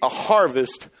reap a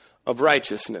harvest of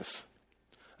righteousness.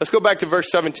 Let's go back to verse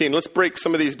 17. Let's break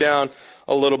some of these down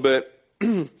a little bit.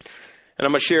 And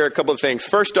I'm going to share a couple of things.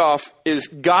 First off is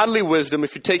godly wisdom.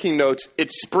 If you're taking notes,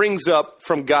 it springs up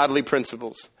from godly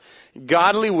principles.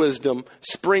 Godly wisdom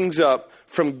springs up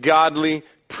from godly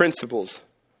principles.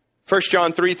 1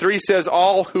 John 3:3 says,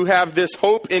 all who have this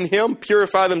hope in him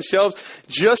purify themselves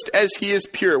just as he is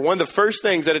pure. One of the first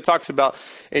things that it talks about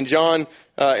in James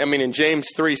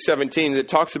 3:17, it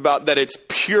talks about that it's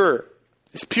pure.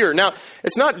 It's pure. Now,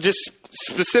 it's not just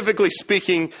specifically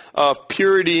speaking of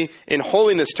purity in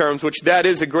holiness terms, which that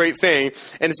is a great thing.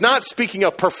 And it's not speaking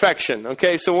of perfection,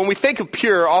 okay? So when we think of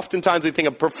pure, oftentimes we think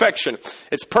of perfection.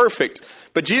 It's perfect.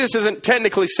 But Jesus isn't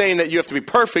technically saying that you have to be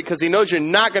perfect because he knows you're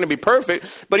not going to be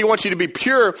perfect, but he wants you to be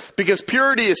pure because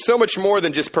purity is so much more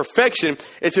than just perfection.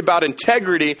 It's about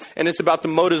integrity and it's about the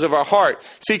motives of our heart.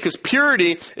 See, because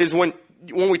purity is when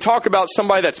we talk about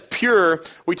somebody that's pure,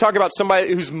 we talk about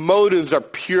somebody whose motives are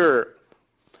pure.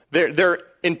 Their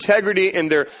integrity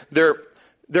and their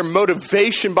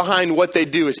motivation behind what they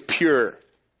do is pure.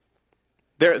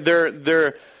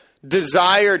 Their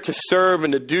desire to serve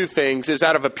and to do things is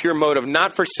out of a pure motive,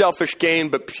 not for selfish gain,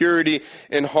 but purity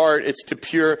in heart. It's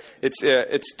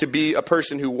to be a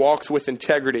person who walks with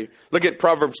integrity. Look at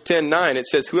Proverbs 10:9. It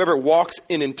says, whoever walks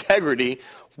in integrity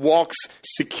walks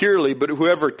securely, but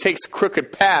whoever takes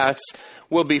crooked paths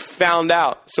will be found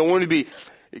out. So when we be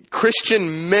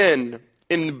Christian men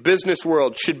in the business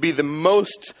world should be the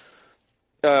most,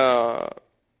 they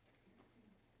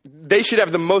should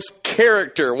have the most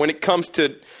character when it comes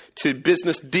to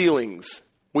business dealings.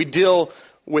 We deal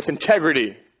with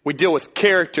integrity. We deal with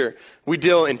character. We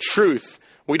deal in truth.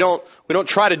 We don't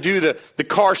try to do the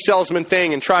car salesman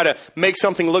thing and try to make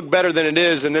something look better than it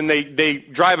is, and then they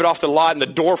drive it off the lot and the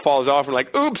door falls off and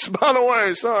like, oops, by the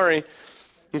way, sorry.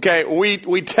 Okay,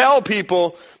 we tell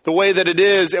people the way that it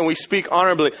is, and we speak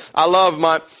honorably. I love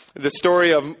the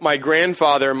story of my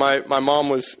grandfather. My mom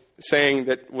was saying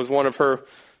that was one of her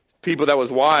people that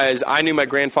was wise. I knew my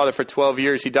grandfather for 12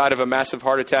 years. He died of a massive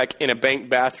heart attack in a bank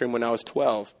bathroom when I was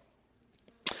 12.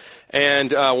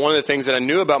 And one of the things that I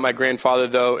knew about my grandfather,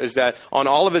 though, is that on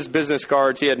all of his business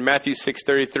cards, he had Matthew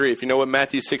 6:33. If you know what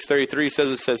Matthew 6:33 says,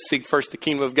 it says, seek first the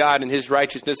kingdom of God and his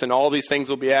righteousness, and all these things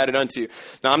will be added unto you.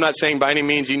 Now, I'm not saying by any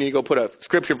means you need to go put a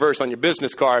scripture verse on your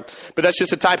business card, but that's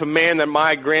just the type of man that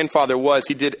my grandfather was.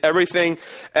 He did everything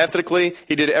ethically.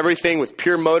 He did everything with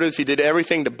pure motives. He did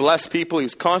everything to bless people. He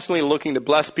was constantly looking to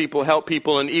bless people, help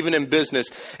people, and even in business.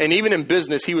 And even in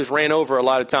business, he was ran over a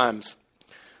lot of times.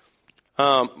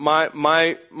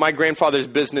 My grandfather's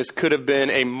business could have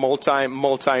been a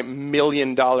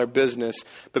multi-million dollar business,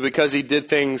 but because he did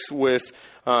things with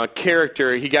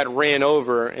character, he got ran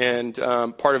over, and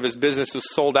part of his business was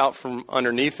sold out from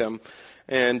underneath him,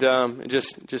 and it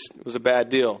just was a bad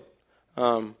deal.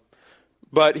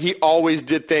 But he always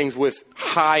did things with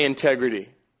high integrity,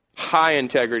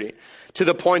 to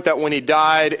the point that when he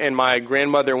died and my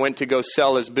grandmother went to go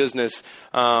sell his business,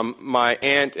 my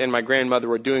aunt and my grandmother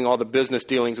were doing all the business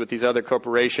dealings with these other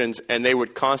corporations, and they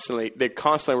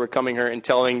constantly were coming here and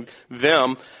telling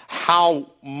them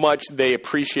how much they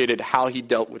appreciated how he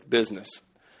dealt with business,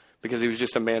 because he was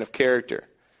just a man of character.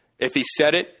 If he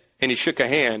said it and he shook a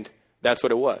hand, that's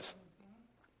what it was.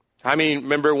 I mean,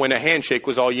 remember when a handshake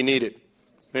was all you needed?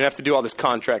 You didn't have to do all this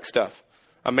contract stuff.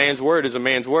 A man's word is a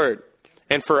man's word.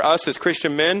 And for us as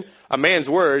Christian men, a man's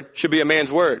word should be a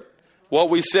man's word. What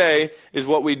we say is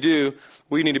what we do.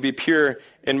 We need to be pure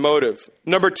in motive.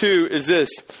 Number 2 is this.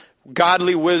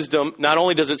 Godly wisdom, not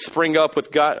only does it spring up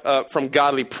with from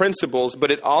godly principles,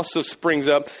 but it also springs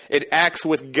up, it acts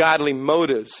with godly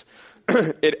motives.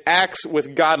 It acts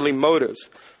with godly motives.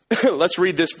 Let's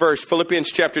read this verse,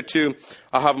 Philippians chapter 2.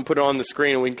 I'll have them put it on the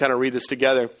screen and we can kind of read this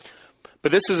together.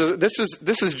 But this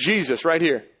is Jesus right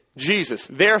here. Jesus.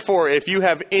 Therefore, if you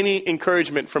have any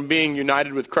encouragement from being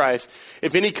united with Christ,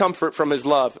 if any comfort from his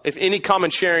love, if any common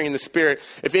sharing in the Spirit,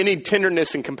 if any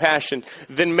tenderness and compassion,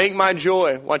 then make my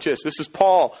joy. Watch this. This is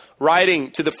Paul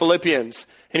writing to the Philippians.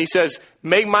 And he says,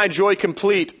 make my joy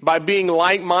complete by being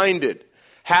like-minded,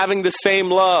 having the same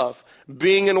love,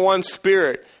 being in one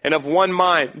spirit and of one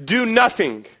mind. Do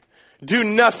nothing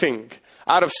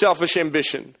out of selfish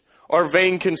ambition or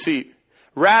vain conceit.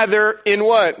 Rather, in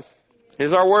what?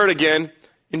 Here's our word again.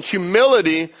 In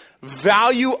humility,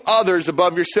 value others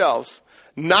above yourselves,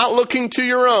 not looking to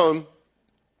your own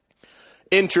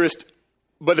interest,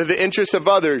 but to the interest of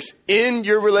others. In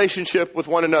your relationship with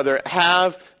one another,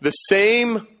 have the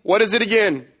same, what is it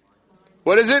again?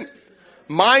 What is it?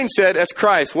 Mindset as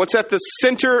Christ. What's at the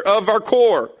center of our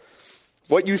core?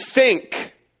 What you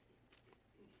think.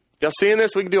 Y'all seeing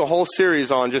this? We can do a whole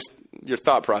series on just your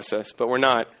thought process, but we're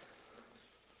not.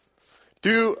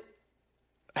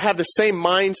 Have the same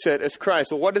mindset as Christ.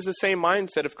 Well, what is the same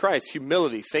mindset of Christ?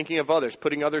 Humility, thinking of others,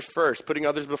 putting others first, putting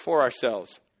others before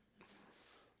ourselves.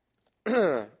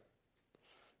 It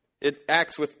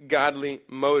acts with godly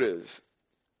motives.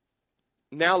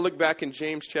 Now look back in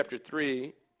James chapter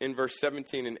 3 in verse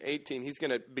 17 and 18. He's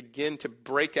going to begin to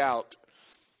break out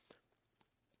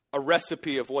a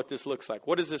recipe of what this looks like.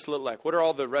 What does this look like? What are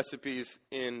all the recipes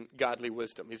in godly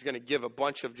wisdom? He's going to give a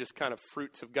bunch of just kind of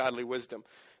fruits of godly wisdom.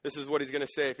 This is what he's going to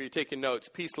say if you're taking notes.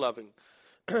 Peace-loving.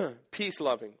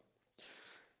 Peace-loving.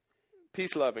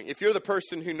 Peace-loving. If you're the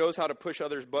person who knows how to push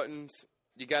others' buttons,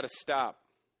 you got to stop.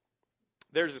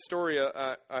 There's a story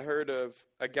I heard of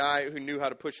a guy who knew how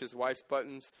to push his wife's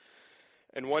buttons.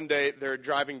 And one day they're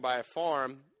driving by a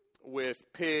farm with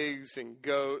pigs and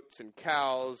goats and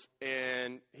cows,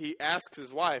 and he asks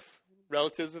his wife,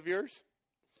 relatives of yours?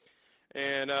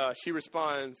 And she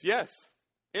responds, yes,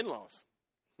 in-laws.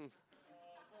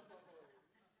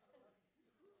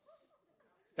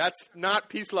 That's not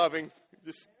peace-loving,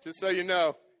 just so you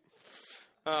know.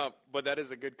 But that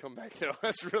is a good comeback, though.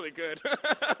 That's really good.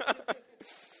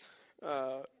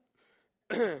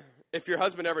 If your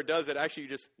husband ever does it, actually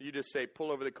you just say,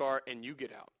 pull over the car and you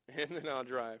get out, and then I'll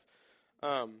drive.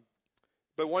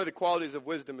 But one of the qualities of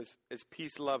wisdom is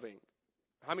peace-loving.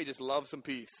 How many just love some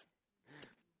peace?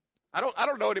 I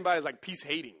don't know anybody who's like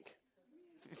peace-hating.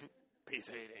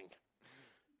 Peace-hating.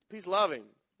 Peace-loving.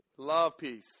 Love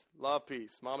peace. Love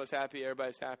peace. Mama's happy,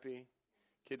 everybody's happy.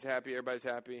 Kids happy, everybody's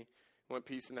happy. Want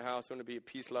peace in the house. Want to be a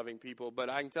peace-loving people. But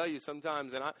I can tell you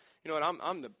sometimes, and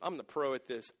I'm the pro at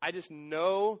this. I just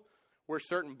know where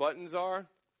certain buttons are,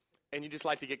 and you just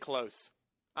like to get close.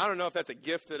 I don't know if that's a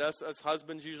gift that us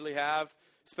husbands usually have,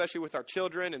 especially with our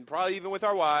children and probably even with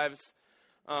our wives.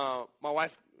 My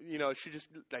wife, she just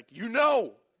like, you're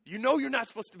not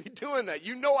supposed to be doing that.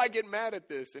 I get mad at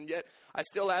this. And yet I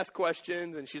still ask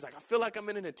questions. And she's like, I feel like I'm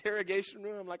in an interrogation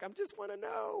room. I'm like, I just want to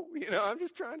know. I'm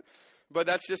just trying. But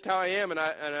that's just how I am, and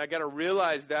I got to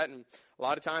realize that. And a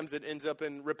lot of times it ends up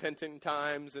in repentant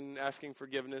times and asking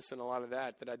forgiveness and a lot of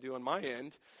that I do on my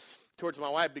end towards my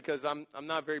wife, because I'm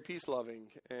not very peace loving,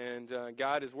 and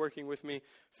God is working with me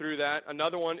through that.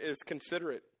 Another one is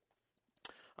considerate.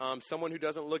 Someone who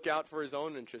doesn't look out for his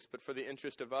own interest, but for the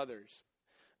interest of others.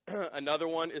 Another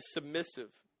one is submissive.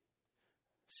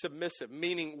 Submissive,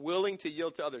 meaning willing to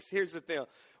yield to others. Here's the thing.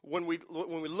 When we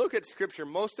look at Scripture,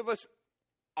 most of us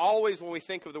always, when we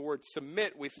think of the word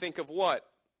submit, we think of what?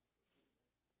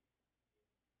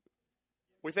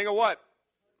 We think of what?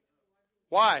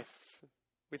 Wife.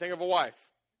 We think of a wife.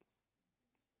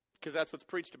 Because that's what's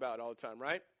preached about all the time,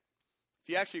 right? If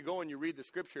you actually go and you read the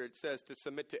Scripture, it says to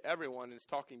submit to everyone, and it's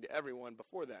talking to everyone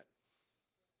before that.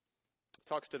 It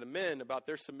talks to the men about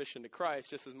their submission to Christ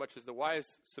just as much as the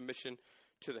wife's submission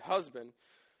to the husband.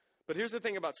 But here's the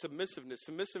thing about submissiveness.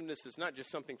 Submissiveness is not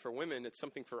just something for women. It's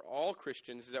something for all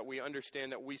Christians, that we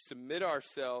understand that we submit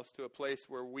ourselves to a place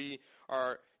where we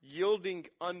are yielding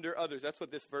under others. That's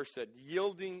what this verse said.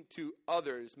 Yielding to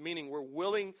others, meaning we're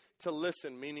willing to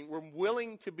listen, meaning we're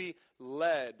willing to be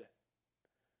led.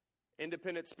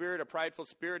 Independent spirit, a prideful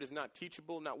spirit is not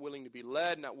teachable, not willing to be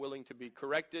led, not willing to be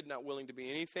corrected, not willing to be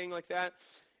anything like that.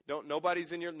 Nobody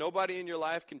in your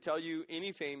life can tell you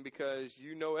anything because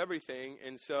you know everything,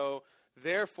 and so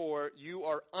therefore you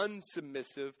are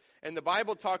unsubmissive. And the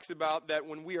Bible talks about that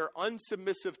when we are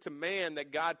unsubmissive to man,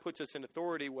 that God puts us in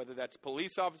authority, whether that's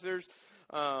police officers,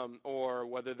 or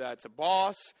whether that's a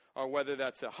boss, or whether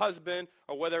that's a husband,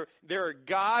 or whether there are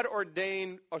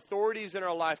God-ordained authorities in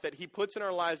our life that He puts in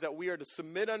our lives that we are to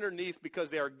submit underneath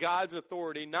because they are God's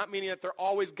authority, not meaning that they're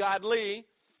always godly,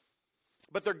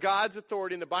 but they're God's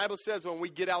authority. And the Bible says when we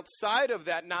get outside of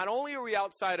that, not only are we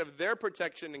outside of their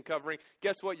protection and covering,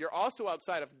 guess what? You're also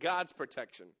outside of God's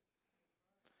protection.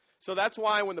 So that's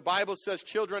why when the Bible says,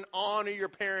 children, honor your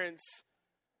parents,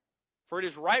 for it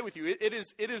is right with you. It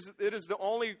is the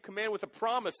only command with a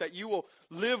promise that you will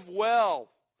live well.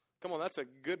 Come on, that's a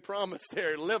good promise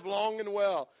there. Live long and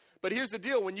well. But here's the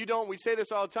deal. When you don't, we say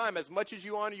this all the time, as much as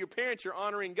you honor your parents, you're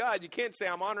honoring God. You can't say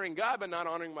I'm honoring God but not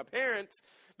honoring my parents,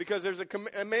 because there's a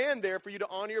command there for you to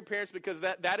honor your parents, because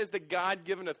that is the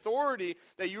God-given authority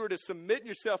that you are to submit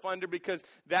yourself under, because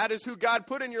that is who God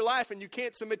put in your life, and you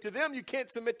can't submit to them, you can't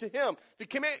submit to Him.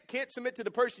 If you can't submit to the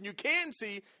person you can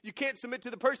see, you can't submit to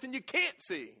the person you can't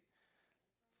see.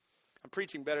 I'm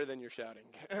preaching better than you're shouting.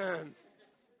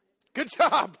 Good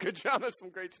job. Good job. That's some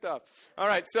great stuff. All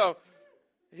right, so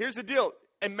here's the deal.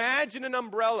 Imagine an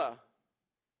umbrella.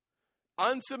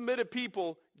 Unsubmitted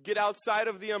people get outside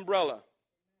of the umbrella.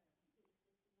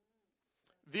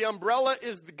 The umbrella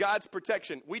is God's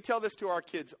protection. We tell this to our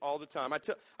kids all the time.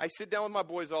 I sit down with my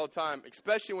boys all the time,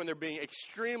 especially when they're being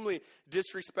extremely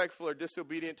disrespectful or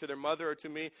disobedient to their mother or to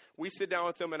me. We sit down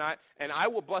with them, and I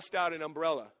will bust out an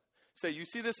umbrella. Say, you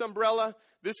see this umbrella?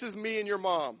 This is me and your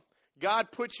mom.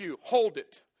 God put you, hold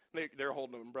it. They're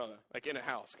holding an umbrella, like in a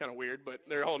house. Kind of weird, but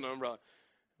they're holding an umbrella.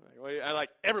 I like,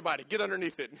 everybody, get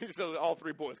underneath it. So all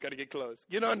three boys got to get close.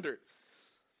 Get under it.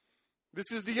 This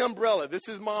is the umbrella. This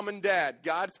is mom and dad.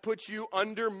 God's put you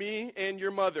under me and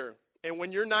your mother. And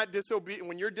when you're not disobedient,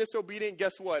 when you're disobedient,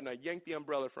 guess what? And I yank the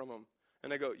umbrella from them.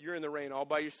 And I go, you're in the rain all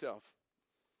by yourself.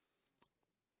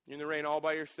 You're in the rain all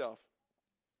by yourself.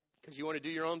 Because you want to do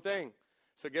your own thing.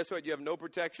 So guess what? You have no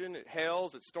protection. It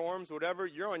hails, it storms, whatever.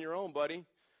 You're on your own, buddy.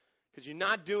 Because you're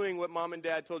not doing what mom and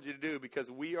dad told you to do,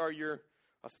 because we are your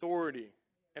authority.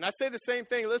 And I say the same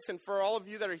thing. Listen, for all of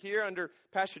you that are here under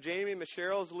Pastor Jamie and Miss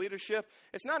Cheryl's leadership,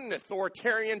 it's not an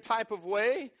authoritarian type of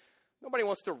way. Nobody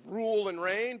wants to rule and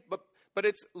reign, but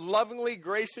it's lovingly,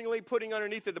 graciously putting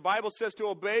underneath it. The Bible says to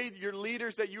obey your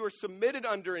leaders that you are submitted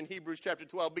under in Hebrews chapter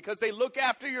 12, because they look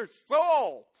after your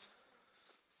soul.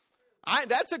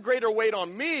 That's a greater weight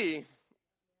on me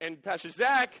and Pastor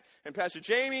Zach and Pastor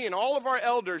Jamie and all of our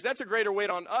elders. That's a greater weight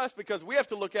on us, because we have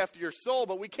to look after your soul,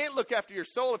 but we can't look after your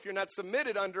soul if you're not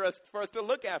submitted under us for us to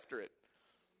look after it.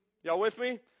 Y'all with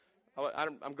me?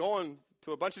 I'm going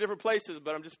to a bunch of different places,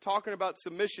 but I'm just talking about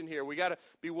submission here. We got to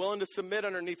be willing to submit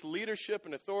underneath leadership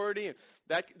and authority, and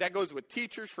that goes with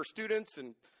teachers, for students,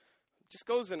 and just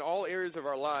goes in all areas of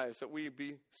our lives, that we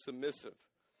be submissive.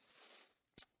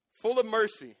 Full of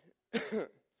mercy.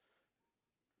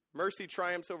 Mercy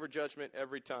triumphs over judgment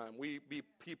every time. We be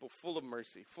people full of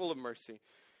mercy, full of mercy,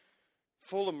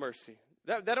 full of mercy.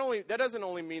 That doesn't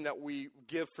only mean that we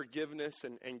give forgiveness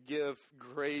and give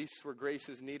grace where grace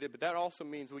is needed, but that also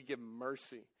means we give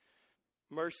mercy.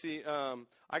 Mercy.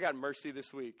 I got mercy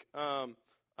this week. I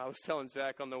was telling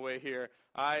Zach on the way here,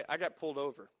 I got pulled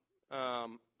over.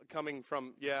 Coming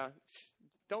from,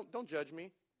 don't judge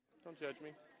me. Don't judge me.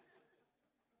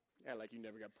 Yeah, like you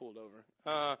never got pulled over.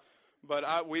 But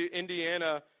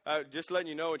Indiana, just letting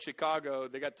you know, in Chicago,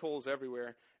 they got tolls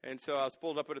everywhere. And so I was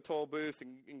pulled up at a toll booth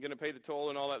and going to pay the toll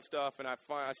and all that stuff. And I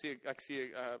see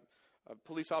a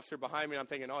police officer behind me. And I'm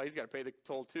thinking, oh, he's got to pay the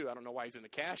toll too. I don't know why he's in the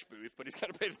cash booth, but he's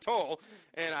got to pay the toll.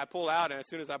 And I pull out, and as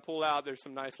soon as I pull out, there's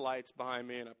some nice lights behind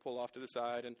me. And I pull off to the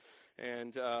side,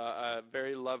 and a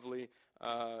very lovely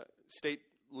state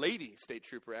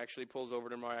trooper actually pulls over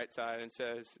to my right side and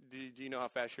says, do you know how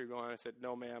fast you're going? I said,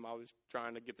 no, ma'am, I was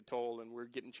trying to get the toll, and we're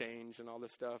getting changed and all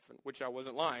this stuff, and which I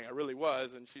wasn't lying. I really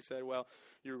was. And she said, well,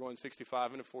 you were going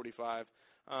 65 into 45.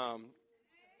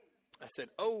 I said,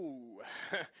 oh.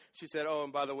 She said, oh,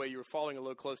 and by the way, you were falling a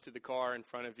little close to the car in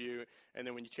front of you, and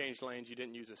then when you changed lanes, you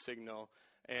didn't use a signal,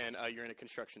 and you're in a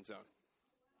construction zone.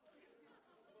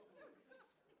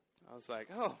 I was like,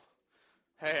 oh.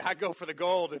 Hey, I go for the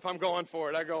gold. If I'm going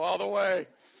for it, I go all the way.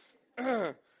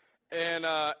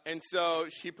 And so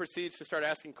she proceeds to start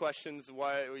asking questions.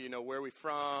 Why, where are we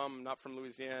from? I'm not from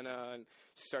Louisiana. And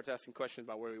she starts asking questions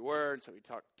about where we were. And so we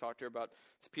talked to her about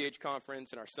this PH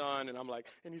conference and our son. And I'm like,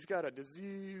 and he's got a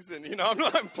disease. And,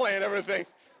 I'm playing everything.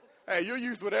 Hey, you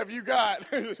use whatever you got.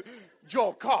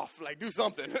 Joel, cough. Like, do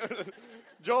something.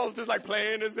 Joel's just like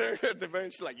playing his there at the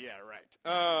bench. She's like, yeah,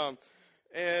 right.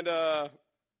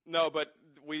 No, but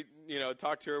we,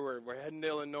 talked to her. We're heading to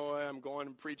Illinois. I'm going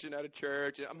and preaching at a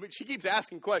church. I mean, she keeps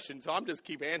asking questions, so I'm just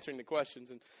keep answering the questions.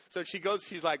 And so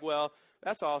she's like, well,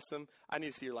 that's awesome. I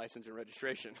need to see your license and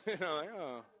registration. And I'm like,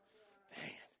 oh, dang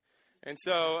it. And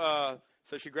so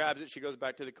she grabs it. She goes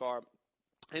back to the car.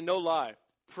 And no lie,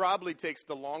 probably takes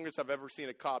the longest I've ever seen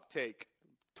a cop take,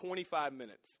 25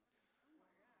 minutes.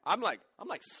 I'm like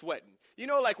sweating.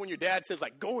 Like when your dad says,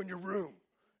 like, go in your room.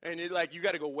 And you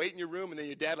got to go wait in your room, and then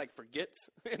your dad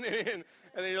forgets, and then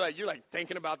you're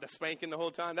thinking about the spanking the whole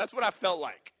time. That's what I felt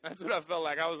like. I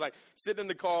was sitting in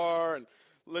the car, and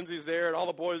Lindsay's there, and all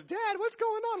the boys, Dad, what's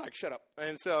going on? Like, shut up.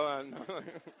 And so,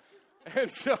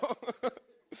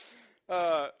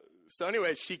 so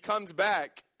anyway, she comes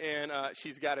back, and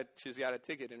she's got a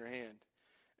ticket in her hand,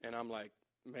 and I'm like,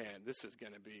 man, this is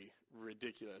gonna be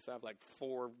ridiculous. I have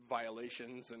 4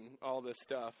 violations and all this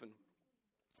stuff, and.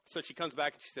 So she comes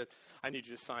back and she says, I need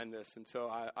you to sign this. And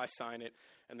so I sign it,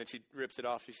 and then she rips it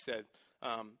off. She said,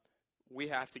 we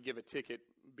have to give a ticket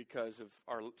because of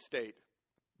our state,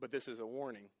 but this is a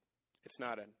warning. It's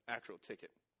not an actual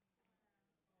ticket.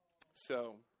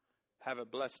 So have a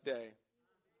blessed day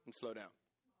and slow down.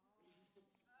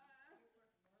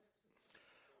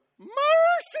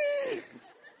 Mercy!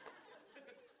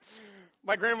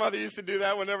 My grandmother used to do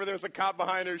that whenever there was a cop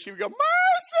behind her. She would go,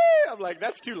 mercy! I'm like,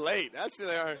 that's too late.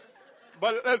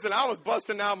 But listen, I was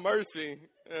busting out mercy.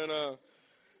 And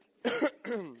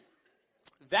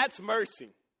that's mercy.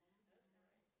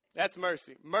 That's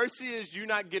mercy. Mercy is you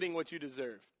not getting what you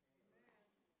deserve.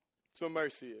 That's what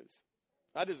mercy is.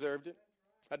 I deserved it.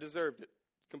 I deserved it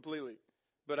completely.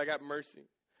 But I got mercy.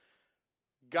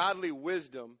 Godly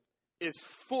wisdom is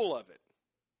full of it.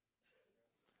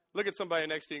 Look at somebody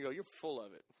next to you and go, you're full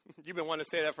of it. You've been wanting to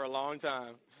say that for a long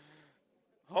time.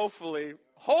 Hopefully,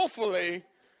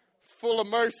 full of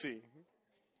mercy.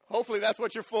 Hopefully that's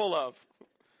what you're full of.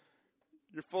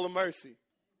 You're full of mercy.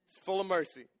 It's full of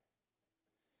mercy.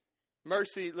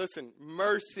 Mercy, listen,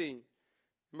 mercy.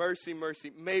 Mercy, mercy.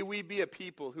 May we be a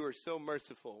people who are so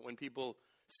merciful when people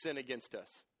sin against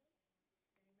us.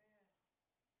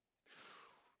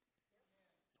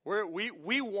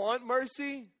 We want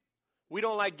mercy. We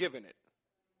don't like giving it.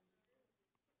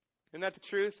 Isn't that the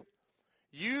truth?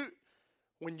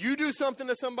 When you do something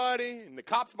to somebody and the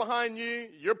cop's behind you,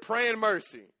 you're praying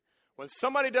mercy. When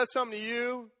somebody does something to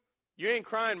you, you ain't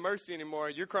crying mercy anymore.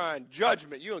 You're crying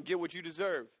judgment. You're going to get what you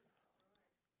deserve.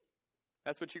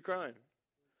 That's what you're crying.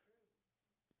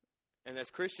 And as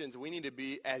Christians, we need to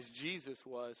be, as Jesus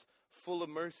was, full of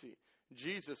mercy.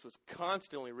 Jesus was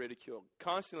constantly ridiculed,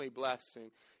 constantly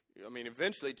blasphemed.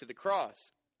 Eventually to the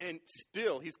cross. And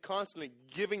still, he's constantly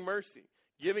giving mercy,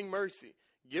 giving mercy,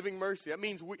 giving mercy. That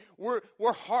means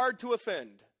we're hard to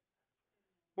offend.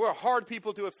 We're a hard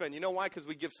people to offend. You know why? Because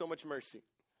we give so much mercy.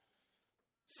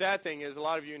 Sad thing is, a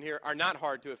lot of you in here are not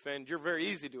hard to offend. You're very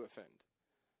easy to offend.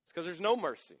 It's because there's no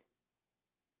mercy.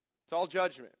 It's all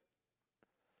judgment.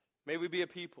 May we be a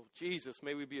people. Jesus,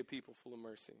 may we be a people full of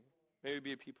mercy. May we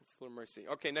be a people full of mercy.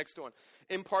 Okay, next one.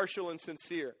 Impartial and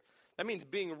sincere. That means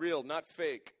being real, not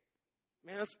fake.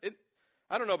 Man,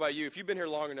 I don't know about you. If you've been here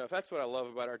long enough, that's what I love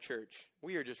about our church.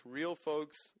 We are just real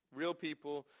folks, real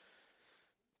people,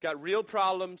 got real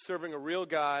problems, serving a real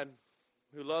God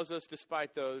who loves us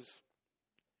despite those.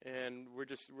 And we're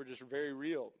just very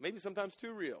real. Maybe sometimes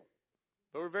too real,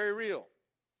 but we're very real.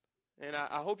 And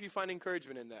I hope you find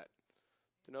encouragement in that.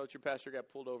 To know that your pastor got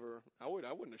pulled over. I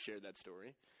wouldn't have shared that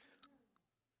story.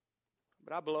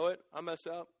 But I blow it. I mess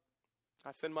up. I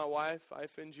offend my wife. I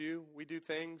offend you. We do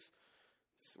things.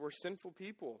 We're sinful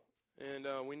people. And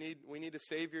we need a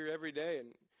Savior every day.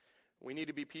 And we need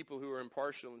to be people who are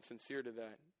impartial and sincere to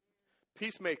that.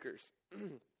 Peacemakers.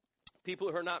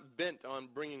 People who are not bent on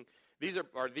bringing, these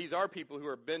are people who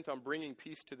are bent on bringing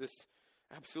peace to this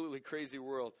absolutely crazy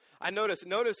world. I notice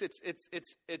it's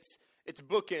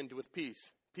bookend with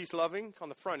peace. Peace loving on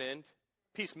the front end,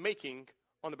 peacemaking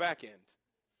on the back end.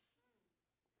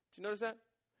 Did you notice that?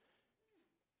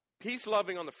 Peace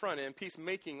loving on the front end,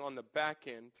 peacemaking on the back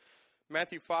end.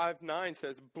 Matthew 5:9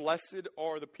 says, "Blessed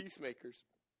are the peacemakers,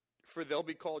 for they'll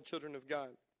be called children of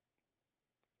God."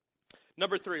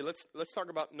 Number 3, let's talk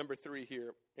about number 3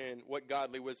 here and what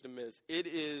godly wisdom is. It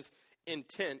is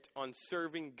intent on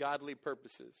serving godly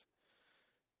purposes.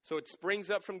 So it springs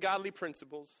up from godly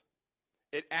principles.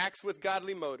 It acts with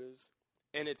godly motives,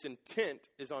 and its intent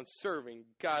is on serving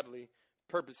godly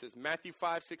purposes. Matthew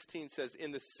 5:16 says,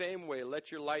 "In the same way,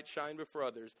 let your light shine before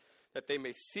others, that they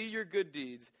may see your good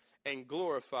deeds and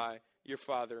glorify your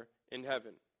Father in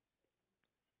heaven."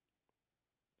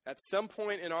 At some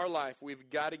point in our life, we've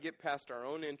got to get past our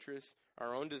own interests,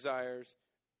 our own desires,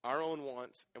 our own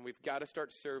wants, and we've got to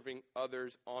start serving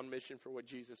others on mission for what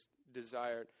Jesus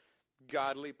desired.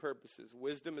 Godly purposes.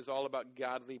 Wisdom is all about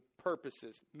godly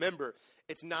purposes. Remember,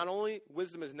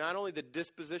 wisdom is not only the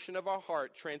disposition of our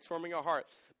heart, transforming our heart,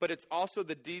 but it's also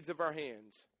the deeds of our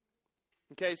hands.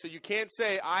 Okay, so you can't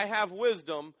say, I have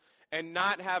wisdom, and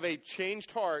not have a changed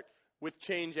heart with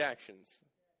changed actions.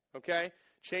 Okay?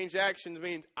 Changed actions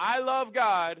means I love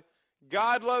God,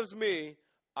 God loves me,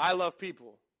 I love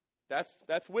people.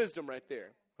 That's wisdom right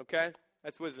there. Okay?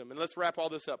 That's wisdom. And let's wrap all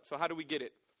this up. So how do we get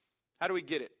it? How do we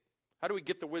get it? How do we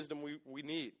get the wisdom we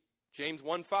need? James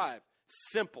 1:5.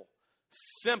 Simple.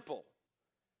 Simple.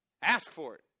 Ask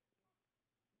for it.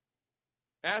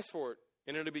 Ask for it,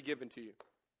 and it'll be given to you.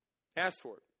 Ask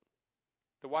for it.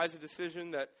 The wisest decision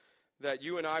that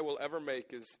you and I will ever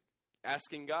make is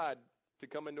asking God to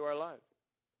come into our life.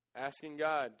 Asking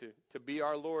God to be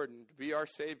our Lord and to be our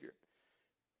Savior.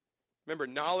 Remember,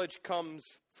 knowledge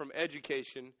comes from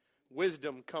education.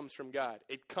 Wisdom comes from God.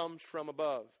 It comes from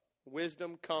above.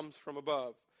 Wisdom comes from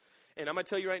above. And I'm going to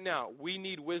tell you right now, we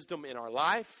need wisdom in our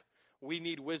life. We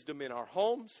need wisdom in our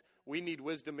homes. We need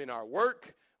wisdom in our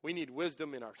work. We need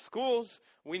wisdom in our schools.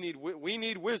 We need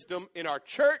wisdom in our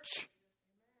church.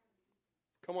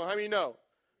 Come on, how many know?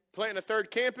 Planting a third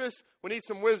campus, we need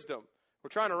some wisdom. We're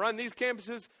trying to run these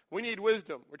campuses, we need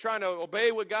wisdom. We're trying to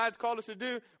obey what God's called us to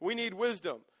do, we need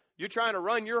wisdom. You're trying to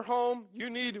run your home,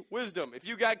 you need wisdom. If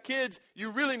you got kids,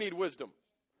 you really need wisdom.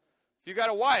 If you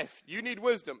got a wife, you need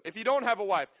wisdom. If you don't have a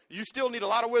wife, you still need a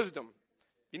lot of wisdom.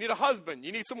 You need a husband,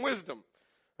 you need some wisdom.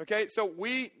 Okay, so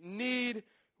we need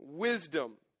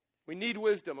wisdom. We need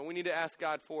wisdom, and we need to ask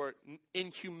God for it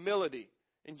in humility.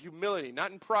 In humility,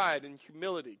 not in pride, in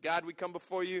humility. God, we come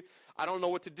before you. I don't know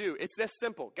what to do. It's that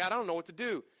simple. God, I don't know what to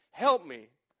do. Help me.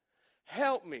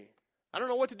 Help me. I don't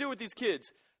know what to do with these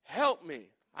kids. Help me.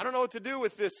 I don't know what to do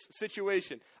with this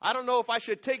situation. I don't know if I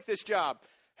should take this job.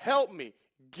 Help me.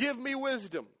 Give me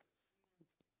wisdom.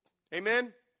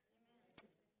 Amen?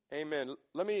 Amen.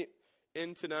 Let me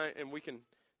end tonight, and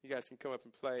you guys can come up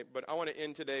and play, but I want to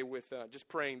end today with just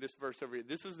praying this verse over you.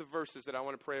 This is the verses that I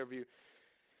want to pray over you.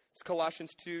 It's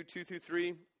Colossians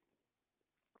 2:2-3.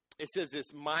 It says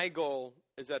this, "My goal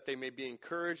is that they may be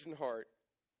encouraged in heart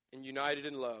and united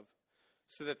in love,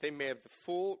 so that they may have the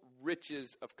full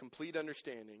riches of complete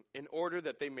understanding, in order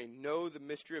that they may know the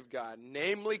mystery of God,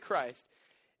 namely Christ,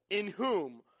 in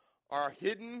whom are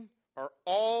hidden are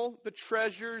all the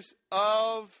treasures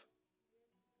of,"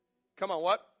 come on,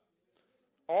 what?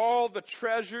 "All the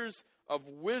treasures of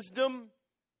wisdom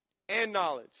and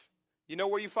knowledge." You know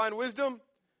where you find wisdom?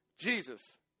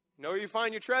 Jesus. You know where you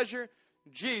find your treasure?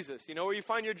 Jesus. You know where you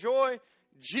find your joy?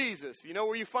 Jesus. You know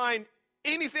where you find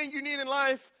anything you need in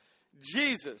life?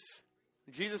 Jesus.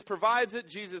 Jesus provides it,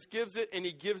 Jesus gives it, and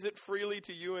he gives it freely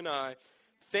to you and I.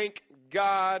 Thank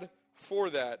God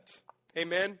for that.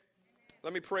 Amen.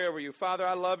 Let me pray over you. Father,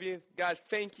 I love you. God,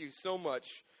 thank you so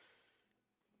much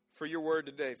for your word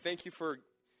today. Thank you for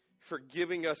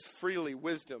giving us freely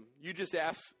wisdom. You just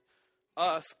ask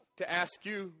us to ask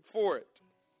you for it.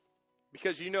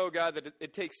 Because you know, God, that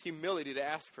it takes humility to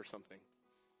ask for something.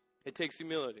 It takes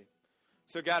humility.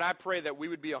 So, God, I pray that we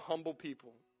would be a humble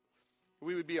people.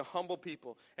 We would be a humble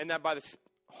people. And that by the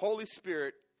Holy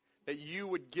Spirit, that you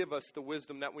would give us the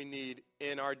wisdom that we need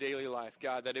in our daily life,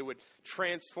 God. That it would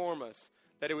transform us.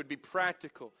 that it would be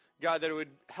practical. God, that it would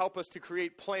help us to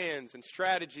create plans and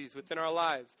strategies within our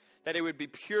lives. That it would be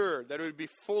pure, that it would be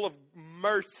full of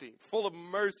mercy,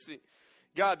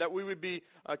 God, that we would be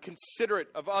considerate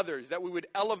of others, that we would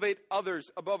elevate others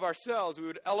above ourselves. We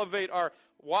would elevate our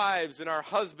wives and our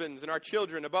husbands and our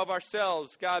children above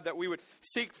ourselves. God, that we would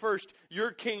seek first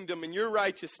your kingdom and your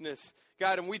righteousness.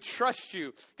 God, and we trust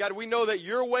you. God, we know that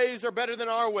your ways are better than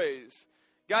our ways.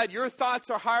 God, your thoughts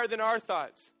are higher than our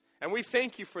thoughts. And we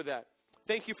thank you for that.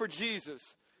 Thank you for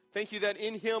Jesus. Thank you that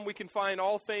in him we can find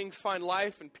all things, find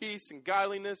life and peace and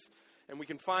godliness, and we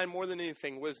can find more than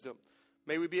anything, wisdom.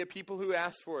 May we be a people who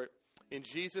ask for it in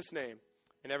Jesus' name.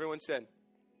 And everyone said,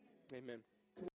 amen.